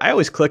back. Or I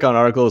always click on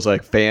articles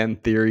like fan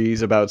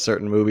theories about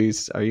certain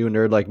movies. Are you a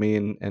nerd like me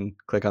and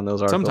click on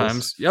those articles?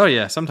 Sometimes. Oh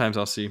yeah, sometimes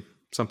I'll see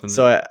something.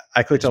 So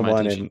I clicked on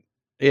one attention.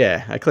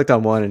 I clicked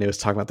on one and it was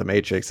talking about the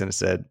Matrix and it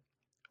said,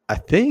 I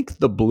think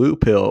the blue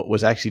pill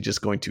was actually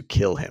just going to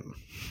kill him.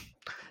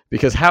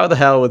 Because how the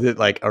hell would it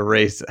like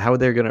erase? How are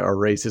they going to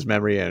erase his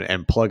memory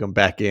and plug him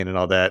back in and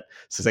all that?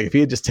 So it's like if he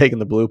had just taken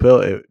the blue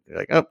pill,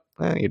 like, oh,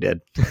 well, you're dead.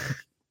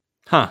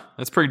 Huh?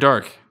 That's pretty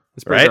dark.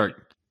 That's pretty Right?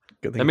 dark.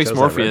 Good thing That he makes chose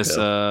Morpheus.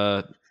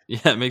 red pill.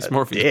 Yeah, it makes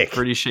Morpheus dick.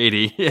 pretty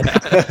shady. Yeah,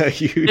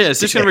 Huge yeah. It's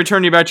just going to dick.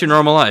 return you back to your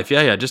normal life. Yeah,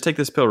 yeah. Just take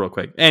this pill real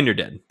quick, and you're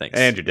dead. Thanks.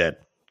 And you're dead.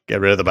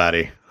 Get rid of the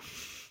body.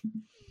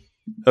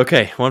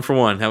 Okay, 1 for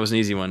 1. That was an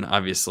easy one,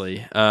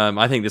 obviously.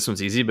 I think this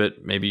one's easy,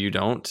 but maybe you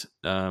don't.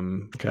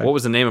 Okay. What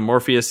was the name of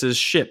Morpheus's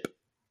ship?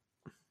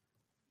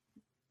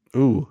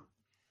 Ooh,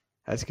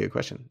 that's a good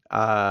question.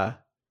 I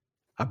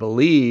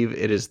believe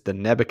it is the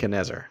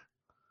Nebuchadnezzar.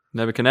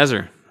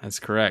 Nebuchadnezzar. That's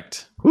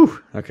correct. Whew.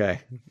 Okay.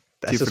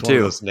 That's 2 just for one 2.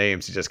 of those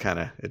names you just kind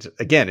of,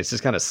 it's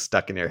just kind of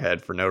stuck in your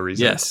head for no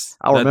reason. Yes,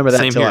 I'll remember that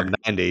same until here. I'm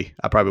 90.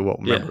 I probably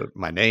won't Yeah. remember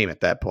my name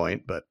at that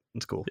point, but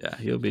it's cool. Yeah,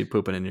 you'll be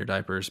pooping in your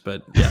diapers,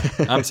 but yeah,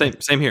 I'm same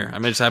here. I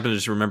just happen to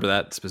just remember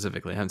that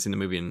specifically. I haven't seen the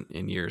movie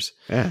in years.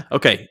 Yeah.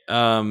 Okay,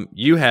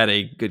 you had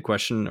a good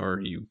question,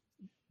 or you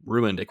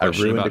ruined a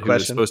question ruined a about who was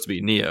question? supposed to be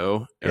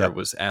Neo, or Yep.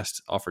 was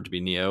offered to be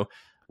Neo.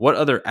 What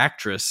other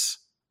actress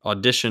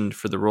auditioned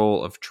for the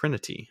role of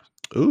Trinity?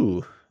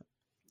 Ooh,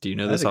 Do you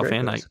know That's this a great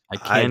offhand? question.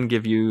 I can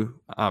give you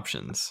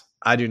options.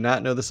 I do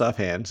not know this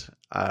offhand.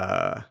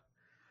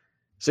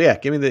 So yeah,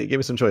 give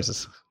me some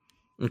choices.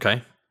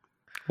 Okay,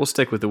 we'll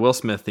stick with the Will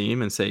Smith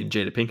theme and say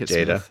Jada Pinkett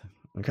Jada. Smith,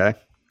 Okay.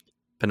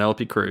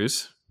 Penelope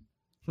Cruz,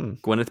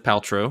 Gwyneth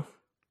Paltrow,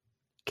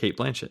 Kate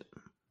Blanchett.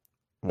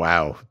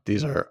 Wow,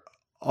 these are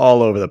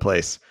all over the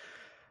place.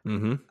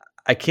 Mm-hmm.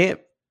 I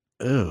can't.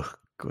 Oh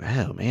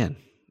man,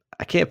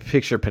 I can't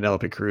picture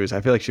Penelope Cruz.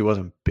 I feel like she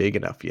wasn't big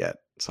enough yet,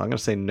 so I'm gonna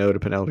say no to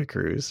Penelope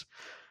Cruz.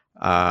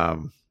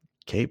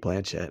 Kate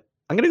Blanchett.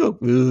 I'm gonna go.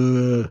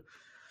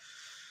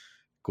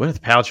 Gwyneth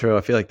Paltrow.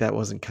 I feel like that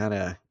wasn't kind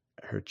of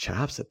her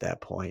chops at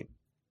that point.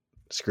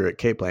 Screw it,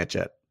 Kate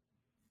Blanchett.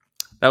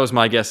 That was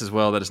my guess as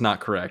well. That is not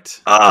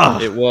correct.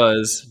 Oh, It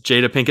was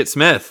Jada Pinkett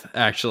Smith,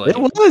 actually. it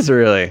was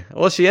really.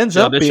 Well, she ends She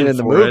up being auditioned in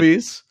the for it.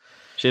 movies.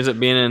 She ends up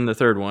being in the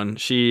third one.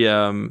 She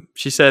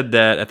said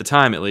that at the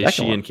time, at least,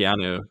 Second she one.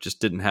 and Keanu just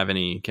didn't have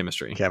any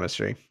chemistry.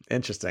 Chemistry.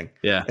 Interesting.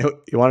 Yeah.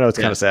 You want to know what's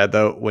Yeah. kind of sad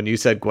though? When you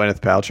said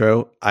Gwyneth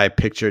Paltrow, I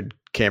pictured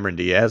Cameron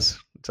Diaz.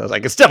 So I was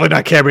like, it's definitely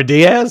not Cameron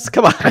Diaz.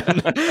 Come on.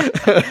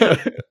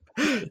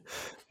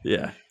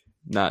 Yeah.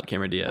 Not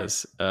Cameron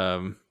Diaz.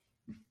 All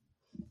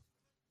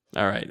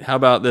right. How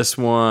about this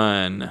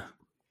one?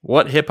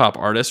 What hip hop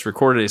artist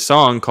recorded a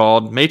song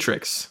called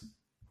Matrix?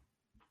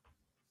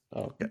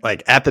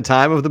 Like at the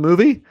time of the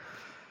movie?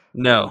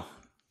 No.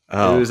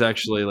 Oh, It was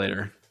actually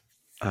later.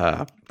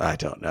 I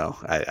don't know.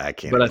 I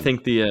can't. But I even-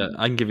 think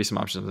I can give you some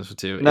options on this one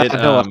too. no, It,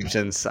 no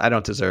options. I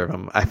don't deserve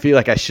them. I feel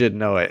like I should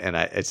know it, and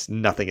it's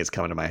nothing is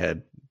coming to my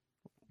head.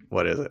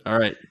 What is it? all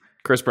right.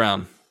 Chris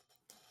Brown.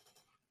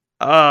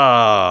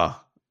 Oh,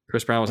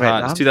 Chris Brown was Wait, hot.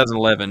 It's I'm-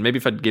 2011. Maybe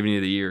if I'd given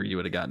you the year, you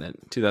would have gotten it.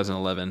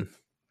 2011.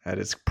 that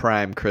is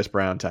prime Chris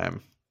Brown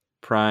time.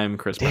 Prime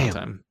Chris Damn. Brown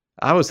time.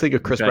 I always think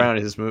of Chris Okay. Brown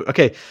in his movie.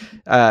 Okay,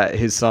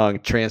 his song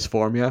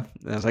 "Transformia,"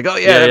 and I was like, "Oh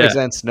yeah, Yeah, that yeah. makes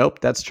sense." Nope,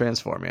 that's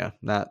Transformia,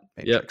 not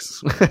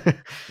Matrix. Yep,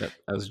 that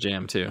was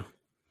Jam too.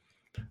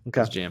 Okay, That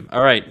was Jam.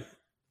 All right.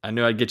 I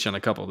knew I'd get you on a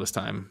couple this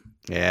time.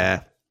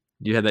 yeah,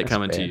 You had that That's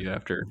coming to fair. you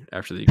after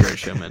The Greatest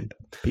Showman.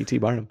 P.T.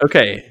 Barnum.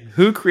 Okay.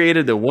 Who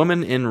created the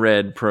Woman in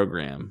Red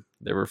program?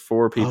 There were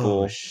 4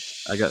 people.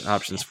 Oh, I got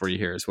options for you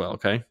here as well.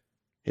 Okay.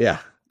 Yeah,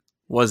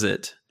 Was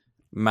it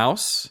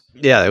Mouse?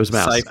 yeah, it was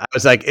Mouse. Psych- I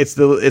was like, it's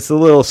the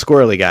little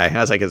squirrely guy.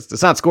 I was like,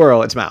 it's not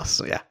squirrel, it's Mouse.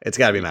 So, yeah, it's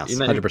got to be Mouse, You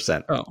know-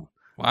 100%. Oh,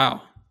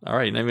 wow. All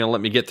right. Now you're going to let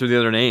me get through the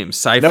other names.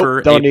 Cypher,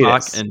 Nope, don't need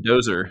APOC, it. and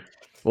Dozer.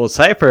 Well,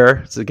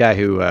 Cypher is the guy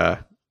who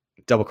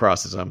double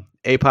crosses him.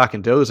 APOC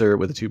and Dozer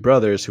were the 2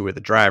 brothers who were the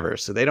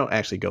drivers, so they don't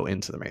actually go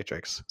into the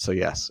Matrix. So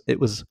yes, it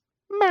was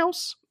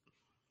Mouse.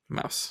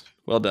 Mouse.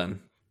 Well done.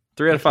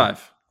 3 out of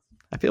 5.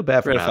 I feel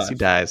bad for 3 out of Mouse. He 5.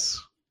 dies.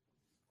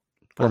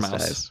 Poor Mouse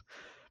Mouse.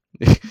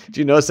 dies. Do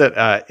you notice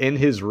that in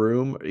his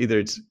room, either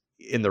it's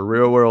in the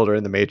real world or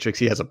in the Matrix,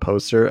 he has a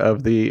poster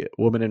of the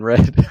woman in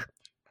red?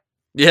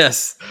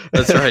 Yes,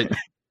 that's right.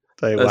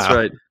 Like, That's wow.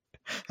 right.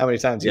 How many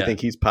times do you Yeah. think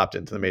he's popped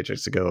into the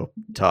Matrix to go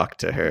talk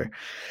to her?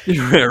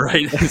 Yeah,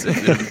 right. He's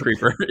a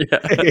creeper.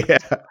 Yeah. Yeah.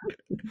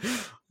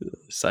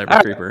 Cyber All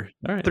right. creeper.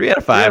 All right. 3 out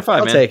of 5.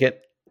 I'll man. take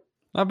it.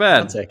 Not I'll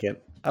bad. take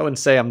it. I wouldn't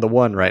say I'm the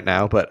one right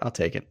now, but I'll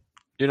take it.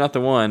 You're not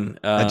the one.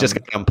 I just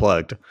got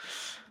unplugged.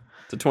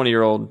 It's a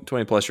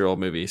 20-plus year old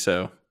movie,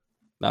 so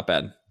not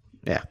bad.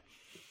 Yeah.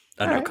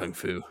 I know All right. Kung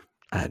Fu.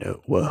 I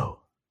know. Whoa.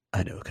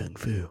 I know Kung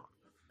Fu.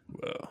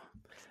 Whoa.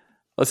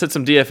 Let's hit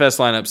some DFS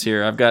lineups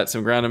here. I've got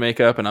some ground to make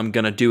up, and I'm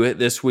going to do it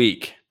this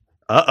week.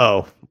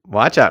 Uh-oh.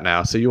 Watch out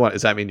now. So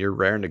does that mean you're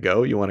raring to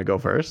go? You want to go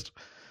first?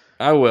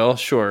 I will,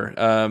 sure.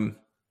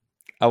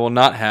 I will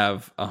not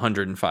have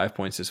 105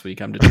 points this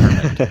week. I'm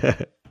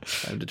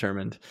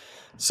determined.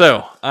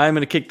 So I'm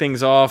going to kick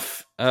things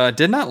off.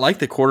 Did not like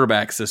the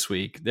quarterbacks this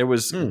week. There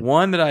was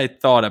one that I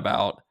thought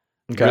about,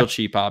 real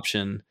cheap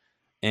option,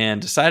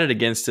 and decided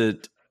against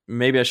it.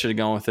 Maybe I should have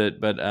gone with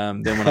it, but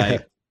then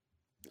when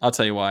I'll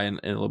tell you why in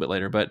a little bit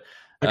later. But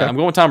I'm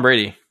going with Tom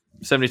Brady,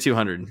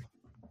 7,200.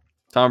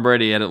 Tom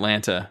Brady at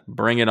Atlanta.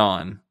 Bring it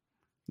on.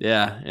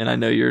 Yeah, and I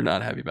know you're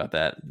not happy about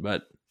that,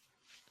 but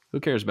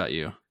who cares about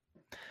you?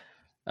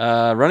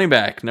 Running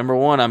back, number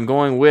one, I'm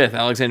going with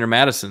Alexander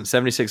Mattison,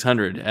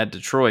 7,600 at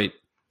Detroit.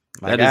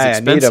 That is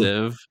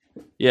expensive.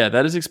 Yeah,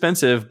 that is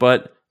expensive,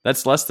 but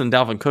that's less than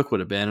Dalvin Cook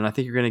would have been, and I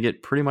think you're going to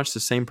get pretty much the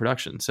same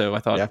production. So I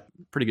thought,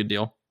 pretty good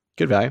deal.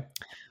 Good value.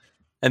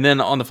 And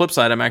then on the flip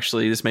side,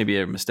 this may be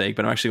a mistake,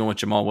 but I'm actually going with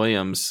Jamal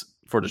Williams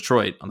for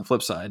Detroit on the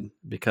flip side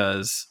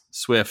because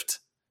Swift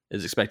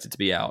is expected to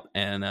be out.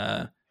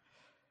 And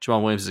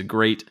Jamal Williams is a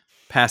great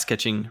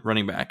pass-catching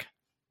running back.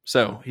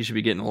 So he should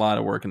be getting a lot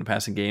of work in the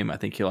passing game. I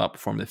think he'll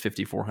outperform the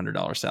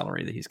 $5,400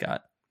 salary that he's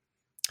got.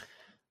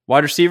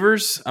 Wide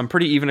receivers, I'm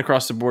pretty even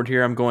across the board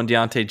here. I'm going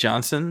Deontay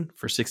Johnson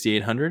for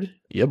 6,800.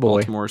 Yeah,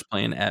 boy. Baltimore is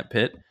playing at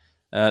Pitt.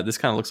 This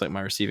kind of looks like my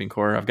receiving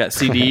core. I've got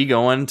CD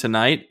going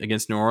tonight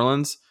against New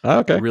Orleans.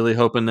 Okay. Really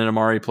hoping that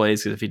Amari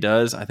plays because if he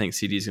does, I think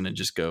CD is going to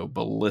just go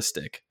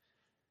ballistic.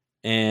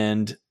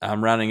 And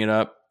I'm rounding it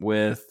up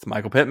with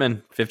Michael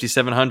Pittman,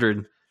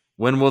 5,700.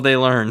 When will they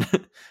learn?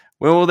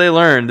 When will they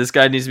learn? This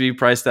guy needs to be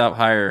priced out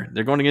higher.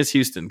 They're going against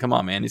Houston. Come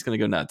on, man. He's going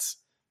to go nuts.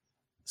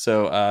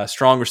 So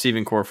strong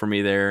receiving core for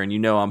me there.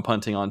 And I'm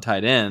punting on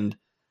tight end.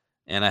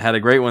 And I had a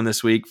great one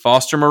this week.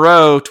 Foster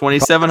Moreau,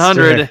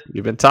 2,700.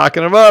 You've been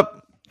talking him up.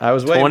 I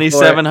was waiting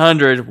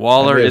 2,700.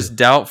 Waller is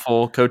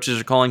doubtful.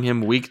 Coaches are calling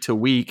him week to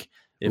week.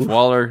 If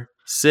Waller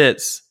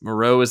sits,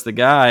 Moreau is the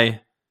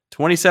guy.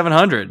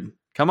 2,700.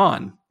 Come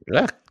on.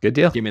 Yeah, good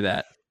deal. Give me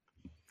that.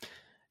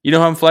 You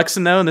know how I'm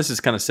flexing, though? And this is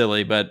kind of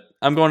silly, but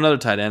I'm going another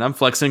tight end. I'm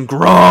flexing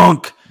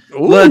Gronk.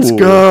 Ooh. Let's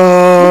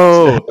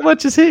go. How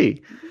much is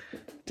he?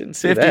 Didn't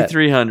see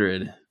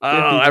 5,300. Oh,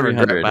 I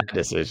regret my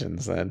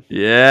decisions then.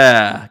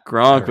 Yeah.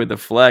 Gronk with the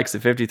flex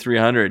at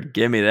 5,300.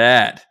 Give me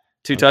that.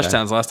 2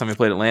 touchdowns last time he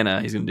played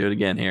Atlanta. He's going to do it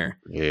again here.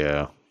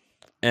 Yeah.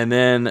 And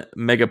then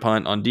mega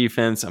punt on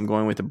defense. I'm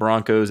going with the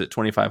Broncos at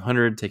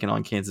 2,500, taking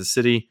on Kansas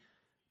City.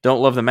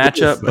 Don't love the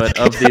matchup, but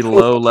of the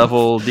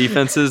low-level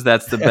defenses,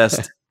 that's the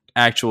best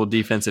actual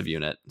defensive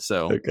unit.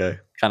 So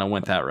kind of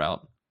went that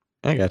route.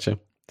 I gotcha.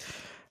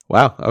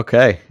 Wow.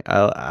 Okay.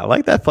 I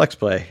like that flex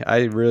play.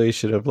 I really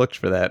should have looked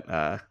for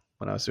that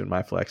when I was doing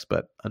my flex,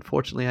 but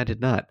unfortunately I did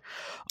not.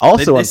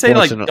 Also, they say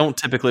don't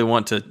typically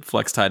want to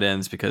flex tight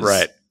ends because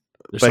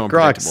they're so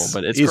unpredictable.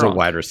 But he's a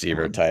wide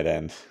receiver tight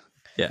end.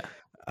 Yeah.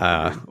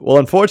 Well,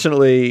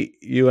 unfortunately,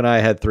 you and I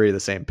had 3 of the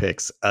same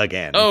picks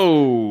again.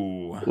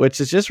 Oh,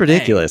 which is just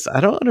ridiculous. Dang.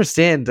 I don't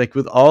understand,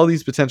 with all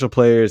these potential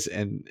players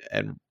and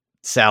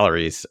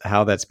salaries,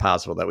 how that's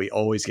possible that we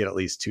always get at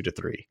least 2 to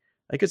 3.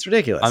 It's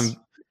ridiculous.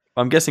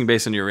 I'm guessing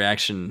based on your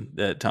reaction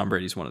that Tom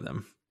Brady's one of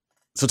them.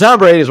 So Tom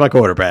Brady is my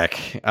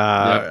quarterback.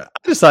 I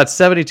just thought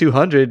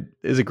 7,200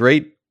 is a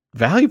great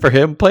value for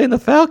him playing the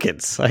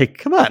Falcons.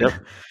 Come on. Yep.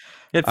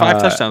 He had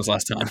 5 touchdowns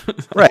last time.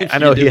 Right. I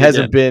know he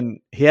hasn't been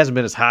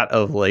as hot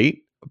of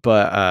late,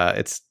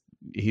 but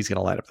he's going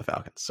to light up the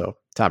Falcons. So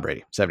Tom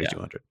Brady,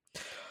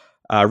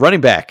 7,200.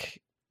 Running back.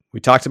 We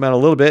talked about a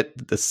little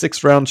bit. The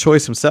 6th round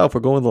choice himself.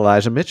 We're going with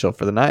Elijah Mitchell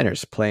for the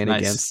Niners playing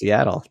against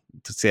Seattle.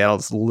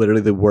 Seattle's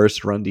literally the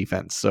worst run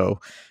defense. So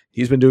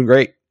he's been doing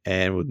great.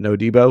 And with no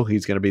Debo,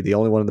 he's going to be the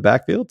only one in the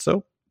backfield.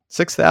 So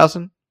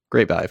 6,000,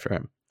 great value for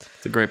him.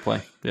 It's a great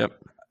play. Yep.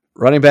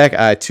 Running back,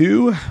 I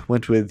too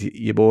went with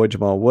your boy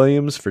Jamal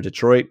Williams for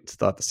Detroit.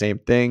 Thought the same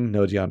thing.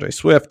 No DeAndre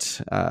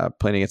Swift,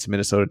 playing against a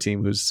Minnesota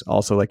team who's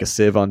also like a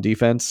sieve on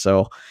defense.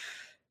 So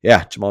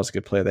yeah, Jamal's a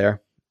good play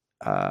there.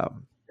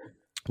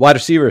 Wide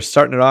receiver,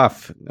 starting it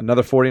off,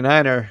 another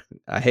 49er.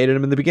 I hated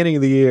him in the beginning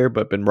of the year,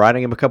 but been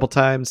riding him a couple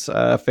times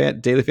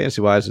daily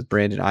fantasy-wise with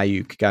Brandon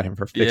Ayuk. Got him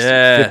for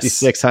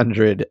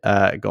 5,600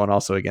 going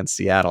also against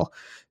Seattle.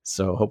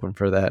 So hoping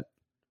for that.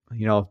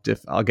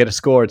 If I'll get a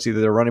score, it's either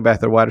the running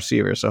back or wide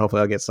receiver. So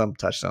hopefully I'll get some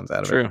touchdowns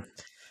out of it.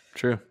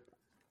 True.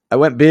 I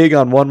went big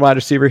on one wide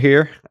receiver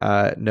here.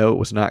 No, it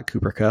was not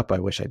Cooper Kupp. I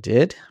wish I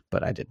did,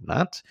 but I did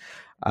not.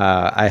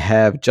 I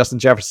have Justin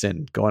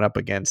Jefferson going up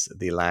against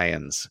the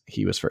Lions.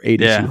 He was for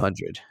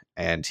 8,200,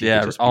 and he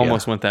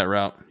almost went that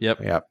route.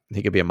 Yep,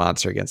 he could be a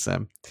monster against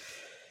them.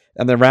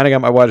 And then rounding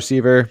out my wide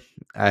receiver,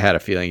 I had a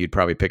feeling you'd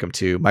probably pick him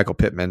too. Michael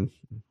Pittman.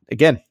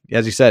 Again,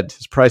 as you said,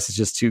 his price is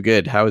just too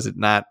good. How is it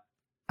not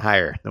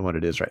higher than what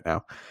it is right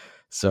now?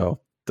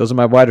 So those are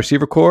my wide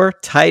receiver core.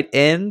 Tight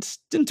end,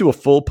 didn't do a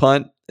full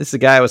punt. This is the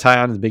guy I was high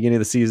on at the beginning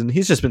of the season.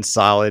 He's just been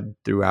solid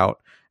throughout.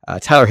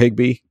 Tyler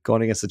Higbee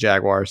going against the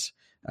Jaguars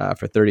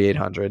for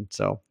 3,800.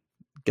 So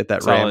get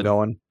that Solid. Ram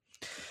going.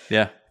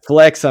 Yeah.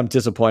 Flex, I'm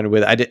disappointed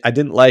with. I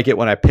didn't like it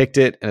when I picked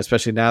it, and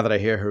especially now that I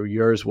hear who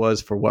yours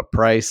was for what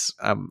price,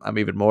 I'm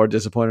even more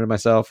disappointed in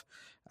myself.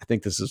 I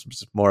think this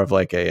is more of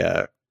like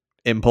a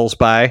impulse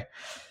buy.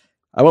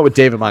 I went with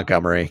David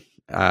Montgomery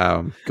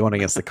going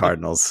against the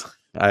Cardinals.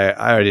 I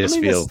already just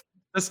feel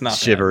that's not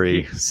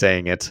shivery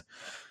saying it.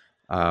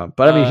 But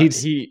I mean,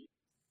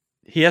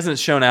 he hasn't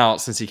shown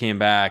out since he came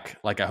back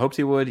like I hoped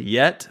he would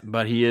yet,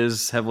 but he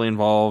is heavily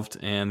involved,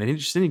 and they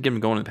just need to get him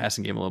going in the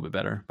passing game a little bit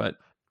better. But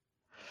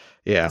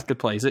yeah, it's a good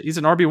play. He's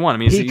an RB1. I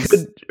mean, he's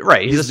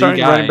a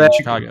starting guy running back in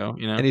Chicago,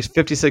 you know, and he's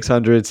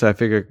 5,600. So I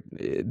figure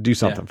do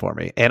something for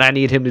me, and I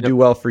need him to do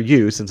well for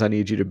you since I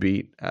need you to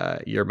beat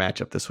your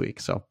matchup this week.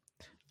 So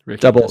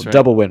Ricky,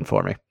 double win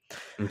for me.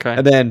 Okay,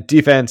 and then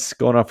defense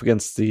going off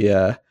against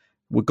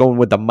we're going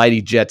with the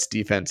mighty Jets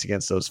defense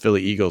against those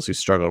Philly Eagles who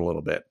struggled a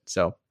little bit.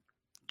 So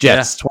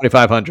Jets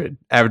 2,500,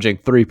 averaging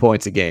 3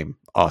 points a game.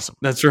 Awesome.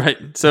 That's right.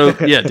 So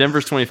yeah,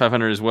 Denver's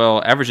 2,500 as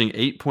well, averaging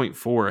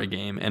 8.4 a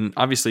game. And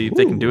obviously, if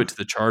they can do it to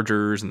the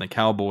Chargers and the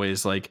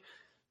Cowboys, like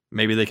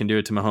maybe they can do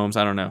it to Mahomes.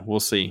 I don't know.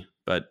 We'll see.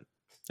 But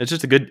it's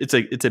just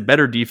it's a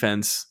better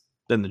defense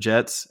than the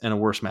Jets and a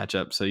worse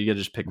matchup. So you got to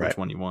just pick which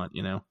one you want.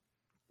 You know,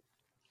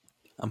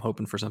 I'm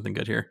hoping for something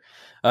good here.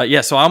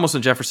 So I almost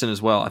went Jefferson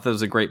as well. I thought it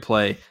was a great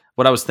play.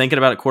 What I was thinking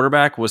about at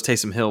quarterback was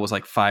Taysom Hill was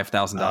like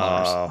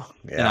 $5,000,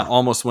 and I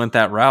almost went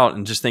that route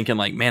and just thinking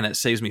like, man, it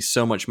saves me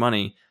so much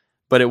money.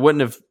 But it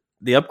wouldn't have.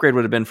 The upgrade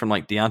would have been from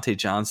like Deontay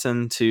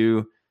Johnson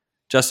to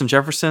Justin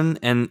Jefferson,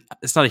 and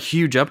it's not a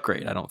huge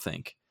upgrade, I don't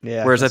think.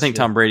 Yeah. Whereas I think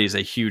Tom Brady is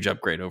a huge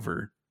upgrade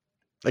over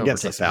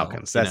against the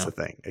Falcons. That's the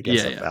thing.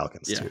 Against the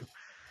Falcons too.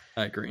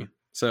 I agree.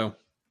 So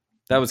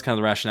that was kind of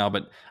the rationale.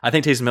 But I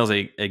think Taysom Hill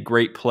is a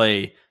great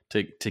play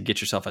to get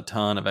yourself a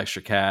ton of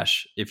extra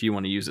cash if you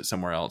want to use it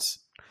somewhere else.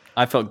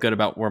 I felt good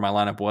about where my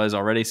lineup was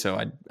already, so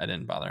I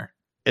didn't bother.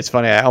 It's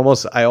funny. I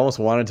almost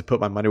wanted to put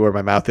my money where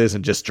my mouth is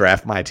and just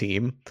draft my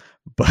team,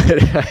 but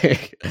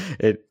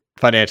it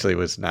financially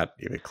was not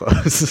even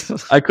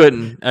close. I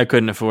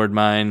couldn't afford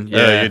mine.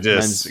 Yeah,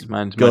 mine's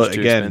much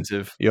too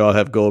expensive. You all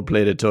have gold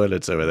plated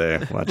toilets over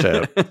there. Watch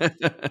out.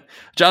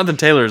 Jonathan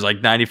Taylor is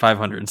like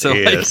 9,500. So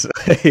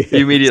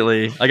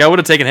immediately, like I would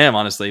have taken him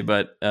honestly,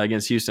 but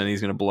against Houston,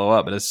 he's going to blow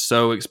up. But it's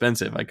so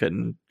expensive. I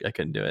couldn't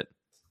do it.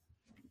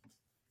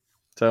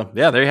 So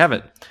yeah, there you have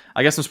it.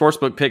 I got some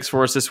sportsbook picks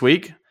for us this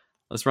week.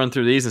 Let's run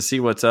through these and see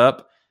what's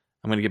up.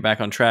 I'm going to get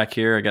back on track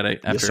here.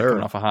 After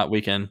coming off a hot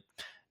weekend.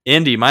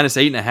 Indy minus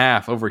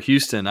 8.5 over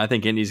Houston. I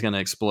think Indy's going to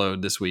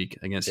explode this week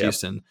against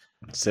Houston.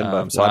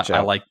 Simba, so watch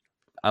out.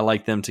 I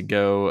like them to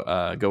go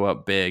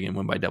up big and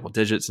win by double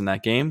digits in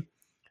that game.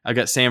 I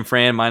got San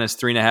Fran minus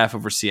 3.5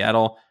 over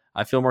Seattle.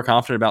 I feel more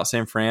confident about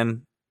San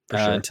Fran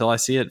until I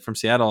see it from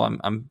Seattle.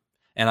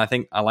 And I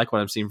think I like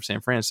what I'm seeing from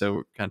San Fran.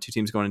 So kind of two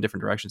teams going in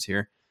different directions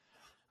here.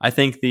 I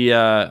think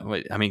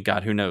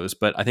God, who knows?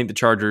 But I think the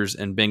Chargers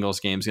and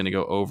Bengals game is going to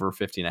go over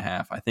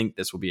 50.5. I think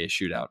this will be a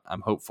shootout.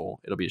 I'm hopeful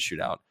it'll be a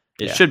shootout.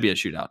 It should be a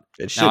shootout.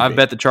 I've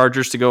bet the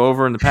Chargers to go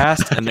over in the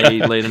past, and they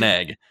laid an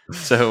egg.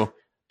 So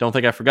don't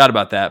think I forgot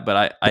about that.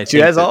 But I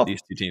think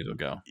these two teams will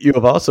go. You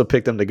have also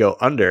picked them to go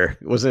under.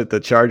 Wasn't it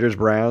the Chargers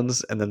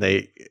Browns? And then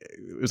it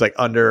was like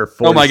under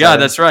 47. Oh my God,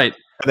 that's right.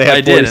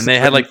 I did, and they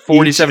had like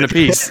 47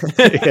 apiece.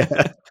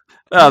 Yeah.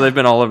 Oh, they've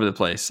been all over the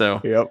place. So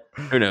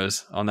who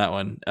knows on that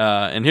one?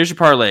 And here's your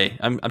parlay.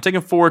 I'm taking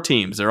 4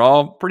 teams. They're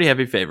all pretty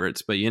heavy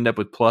favorites, but you end up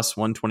with plus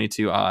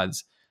 122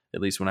 odds,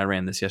 at least when I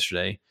ran this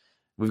yesterday.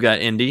 We've got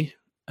Indy.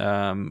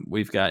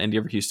 We've got Indy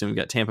over Houston. We've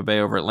got Tampa Bay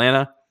over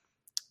Atlanta.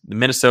 The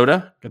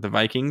Minnesota, got the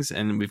Vikings,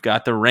 and we've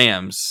got the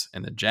Rams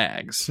and the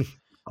Jags.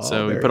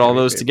 So we put all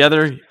those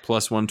together,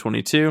 plus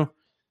 122.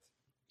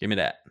 Give me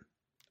that.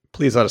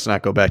 Please let us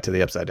not go back to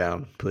the upside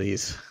down,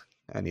 please.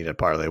 I need a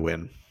parlay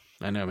win.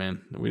 I know,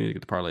 man. We need to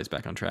get the parlays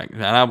back on track.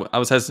 And I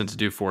was hesitant to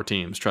do 4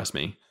 teams, trust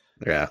me.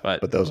 Yeah,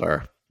 but those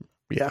are,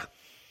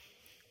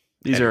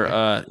 These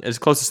are as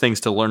close as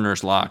things to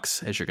learner's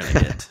locks as you're going to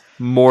get.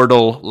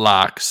 Mortal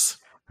locks.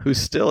 Who's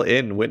still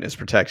in witness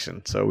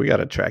protection, so we got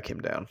to track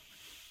him down.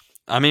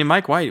 I mean,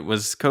 Mike White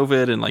was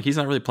COVID, and like he's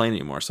not really playing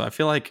anymore, so I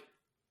feel like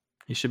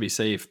he should be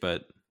safe,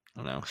 but I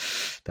don't know.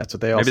 That's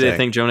what they all Maybe say. They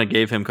think Jonah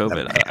gave him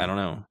COVID. I don't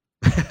know.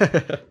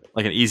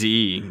 Like an easy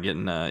E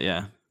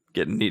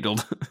getting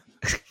needled.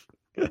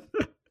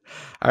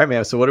 All right,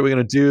 man. So what are we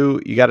going to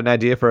do? You got an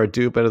idea for our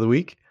Do It Bet of the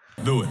Week?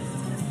 Do it.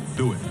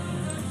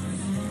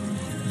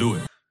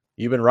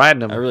 You've been riding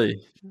them. I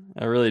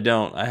really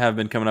don't. I have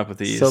been coming up with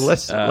these. So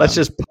let's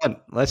just punt.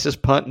 Let's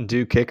just punt and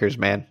do kickers,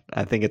 man.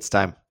 I think it's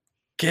time.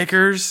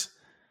 Kickers?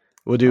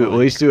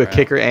 We'll each do a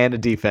kicker and a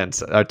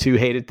defense. Our 2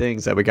 hated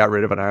things that we got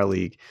rid of in our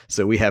league.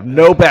 So we have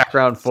no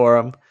background for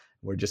them.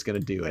 We're just going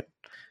to do it.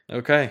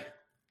 Okay.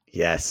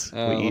 Yes.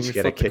 We each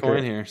get a kicker.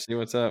 Coin here. See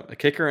what's up. A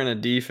kicker and a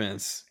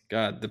defense.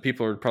 God, the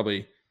people are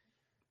probably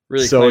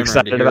really so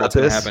excited about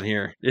this. Happen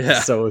here. Yeah.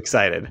 So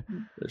excited.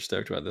 They're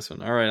stoked about this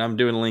one. All right. I'm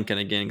doing Lincoln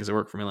again because it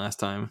worked for me last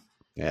time.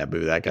 Yeah,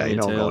 boo that guy. You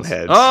know I'm going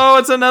heads. Oh,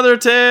 it's another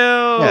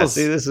Tails. Yeah,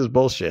 see, this is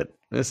bullshit.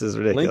 This is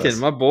ridiculous. Lincoln,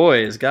 my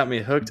boy, has got me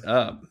hooked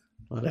up.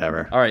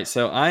 Whatever. All right,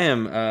 so I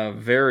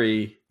am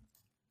very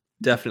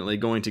definitely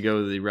going to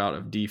go the route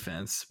of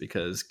defense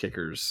because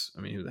kickers,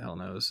 I mean, who the hell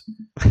knows?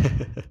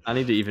 I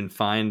need to even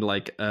find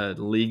like a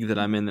league that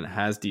I'm in that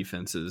has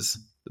defenses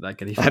that I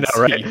can even I know,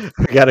 see. right?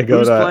 We got to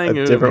go to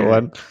a different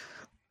one.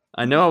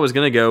 I know I was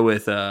going to go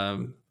with, I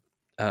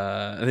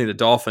think the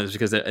Dolphins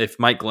because if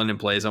Mike Glennon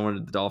plays, I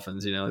wanted the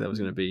Dolphins. You know, that was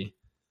going to be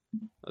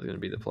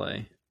the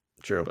play.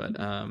 True, but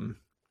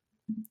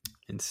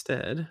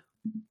instead,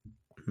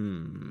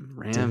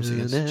 Rams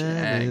against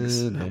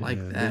Jags. I like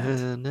that.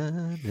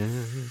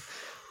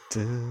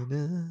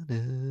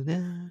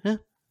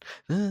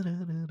 I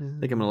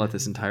think I'm going to let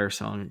this entire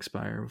song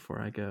expire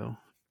before I go.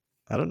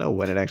 I don't know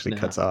when it actually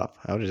cuts off.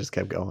 I would have just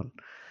kept going.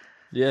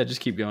 Yeah, just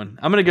keep going.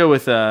 I'm going to go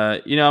with,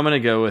 I'm going to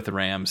go with the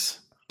Rams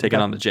taking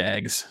on the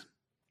Jags.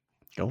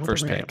 Go with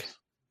first the Rams. pick.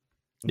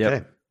 Yep.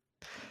 Okay.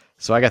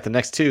 So I got the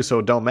next two, so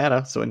it don't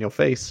matter. So in your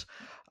face,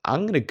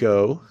 I'm going to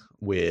go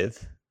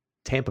with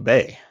Tampa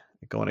Bay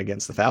going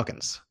against the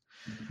Falcons.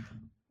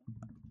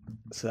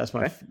 So that's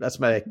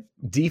my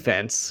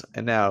defense.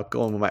 And now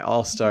going with my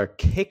all-star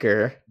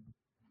kicker,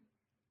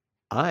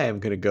 I am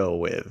going to go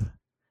with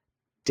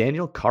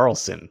Daniel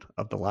Carlson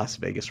of the Las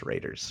Vegas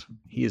Raiders.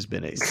 He has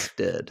been a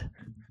stud.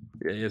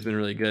 Yeah, he has been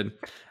really good.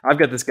 I've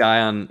got this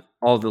guy on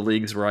all the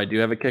leagues where I do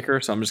have a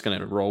kicker, so I'm just going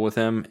to roll with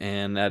him,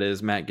 and that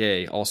is Matt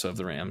Gay, also of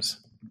the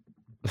Rams.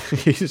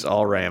 He's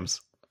all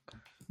Rams.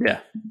 Yeah.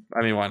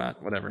 I mean, why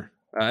not? Whatever.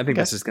 I think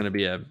this is going to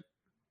be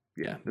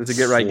it's a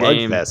get-right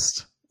game.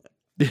 Slugfest.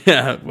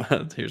 Yeah,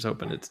 well, here's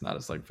hoping it's not a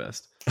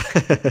slugfest.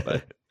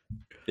 But,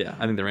 yeah,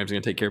 I think the Rams are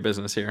going to take care of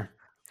business here.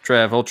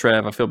 Old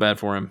Trev, I feel bad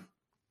for him.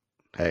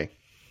 Hey.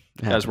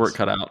 Has work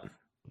cut out.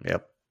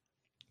 Yep.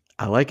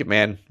 I like it,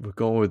 man.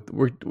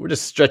 We're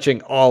just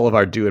stretching all of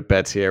our do it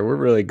bets here. We're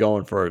really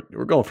going for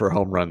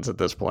home runs at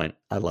this point.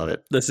 I love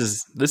it. This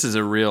is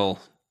a real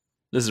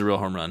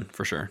home run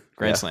for sure.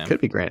 Grand slam.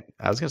 Could be grand.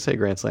 I was gonna say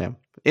grand slam.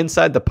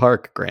 Inside the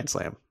park grand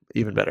slam.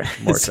 Even better.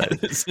 More exciting.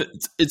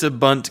 It's a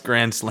bunt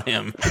grand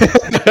slam.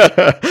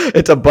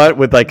 It's a bunt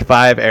with like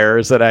 5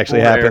 errors that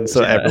actually happen,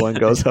 so everyone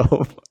goes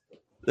home.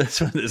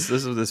 That's what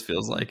this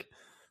feels like.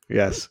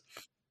 Yes.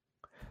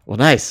 Well,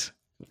 nice.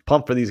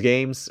 Pumped for these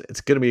games. It's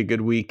going to be a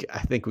good week. I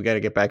think we got to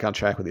get back on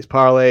track with these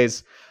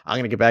parlays. I'm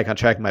going to get back on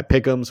track with my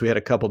pick'ems. We had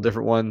a couple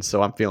different ones,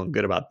 so I'm feeling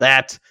good about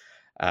that.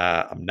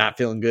 I'm not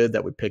feeling good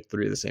that we picked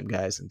 3 of the same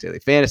guys in daily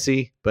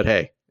fantasy, but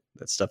hey,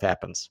 that stuff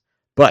happens.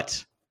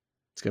 But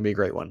it's going to be a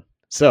great one.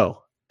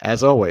 So,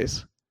 as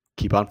always,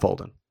 keep on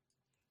folding.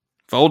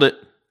 Fold it.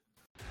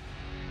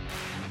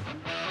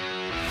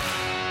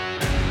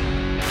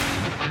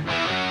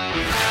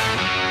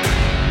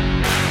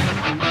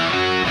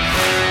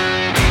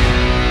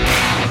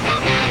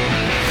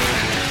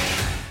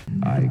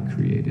 I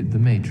created The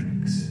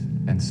Matrix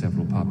and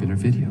several popular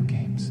video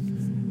games,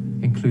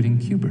 including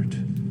Q*bert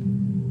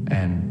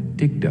and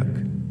Dig Dug.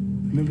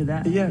 Remember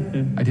that? Yeah.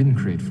 I didn't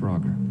create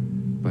Frogger,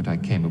 but I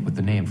came up with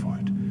the name for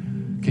it.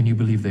 Can you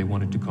believe they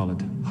wanted to call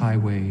it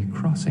Highway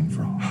Crossing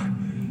Frog?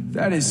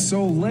 That is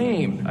so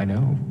lame. I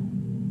know.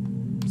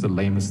 It's the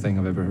lamest thing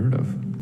I've ever heard of.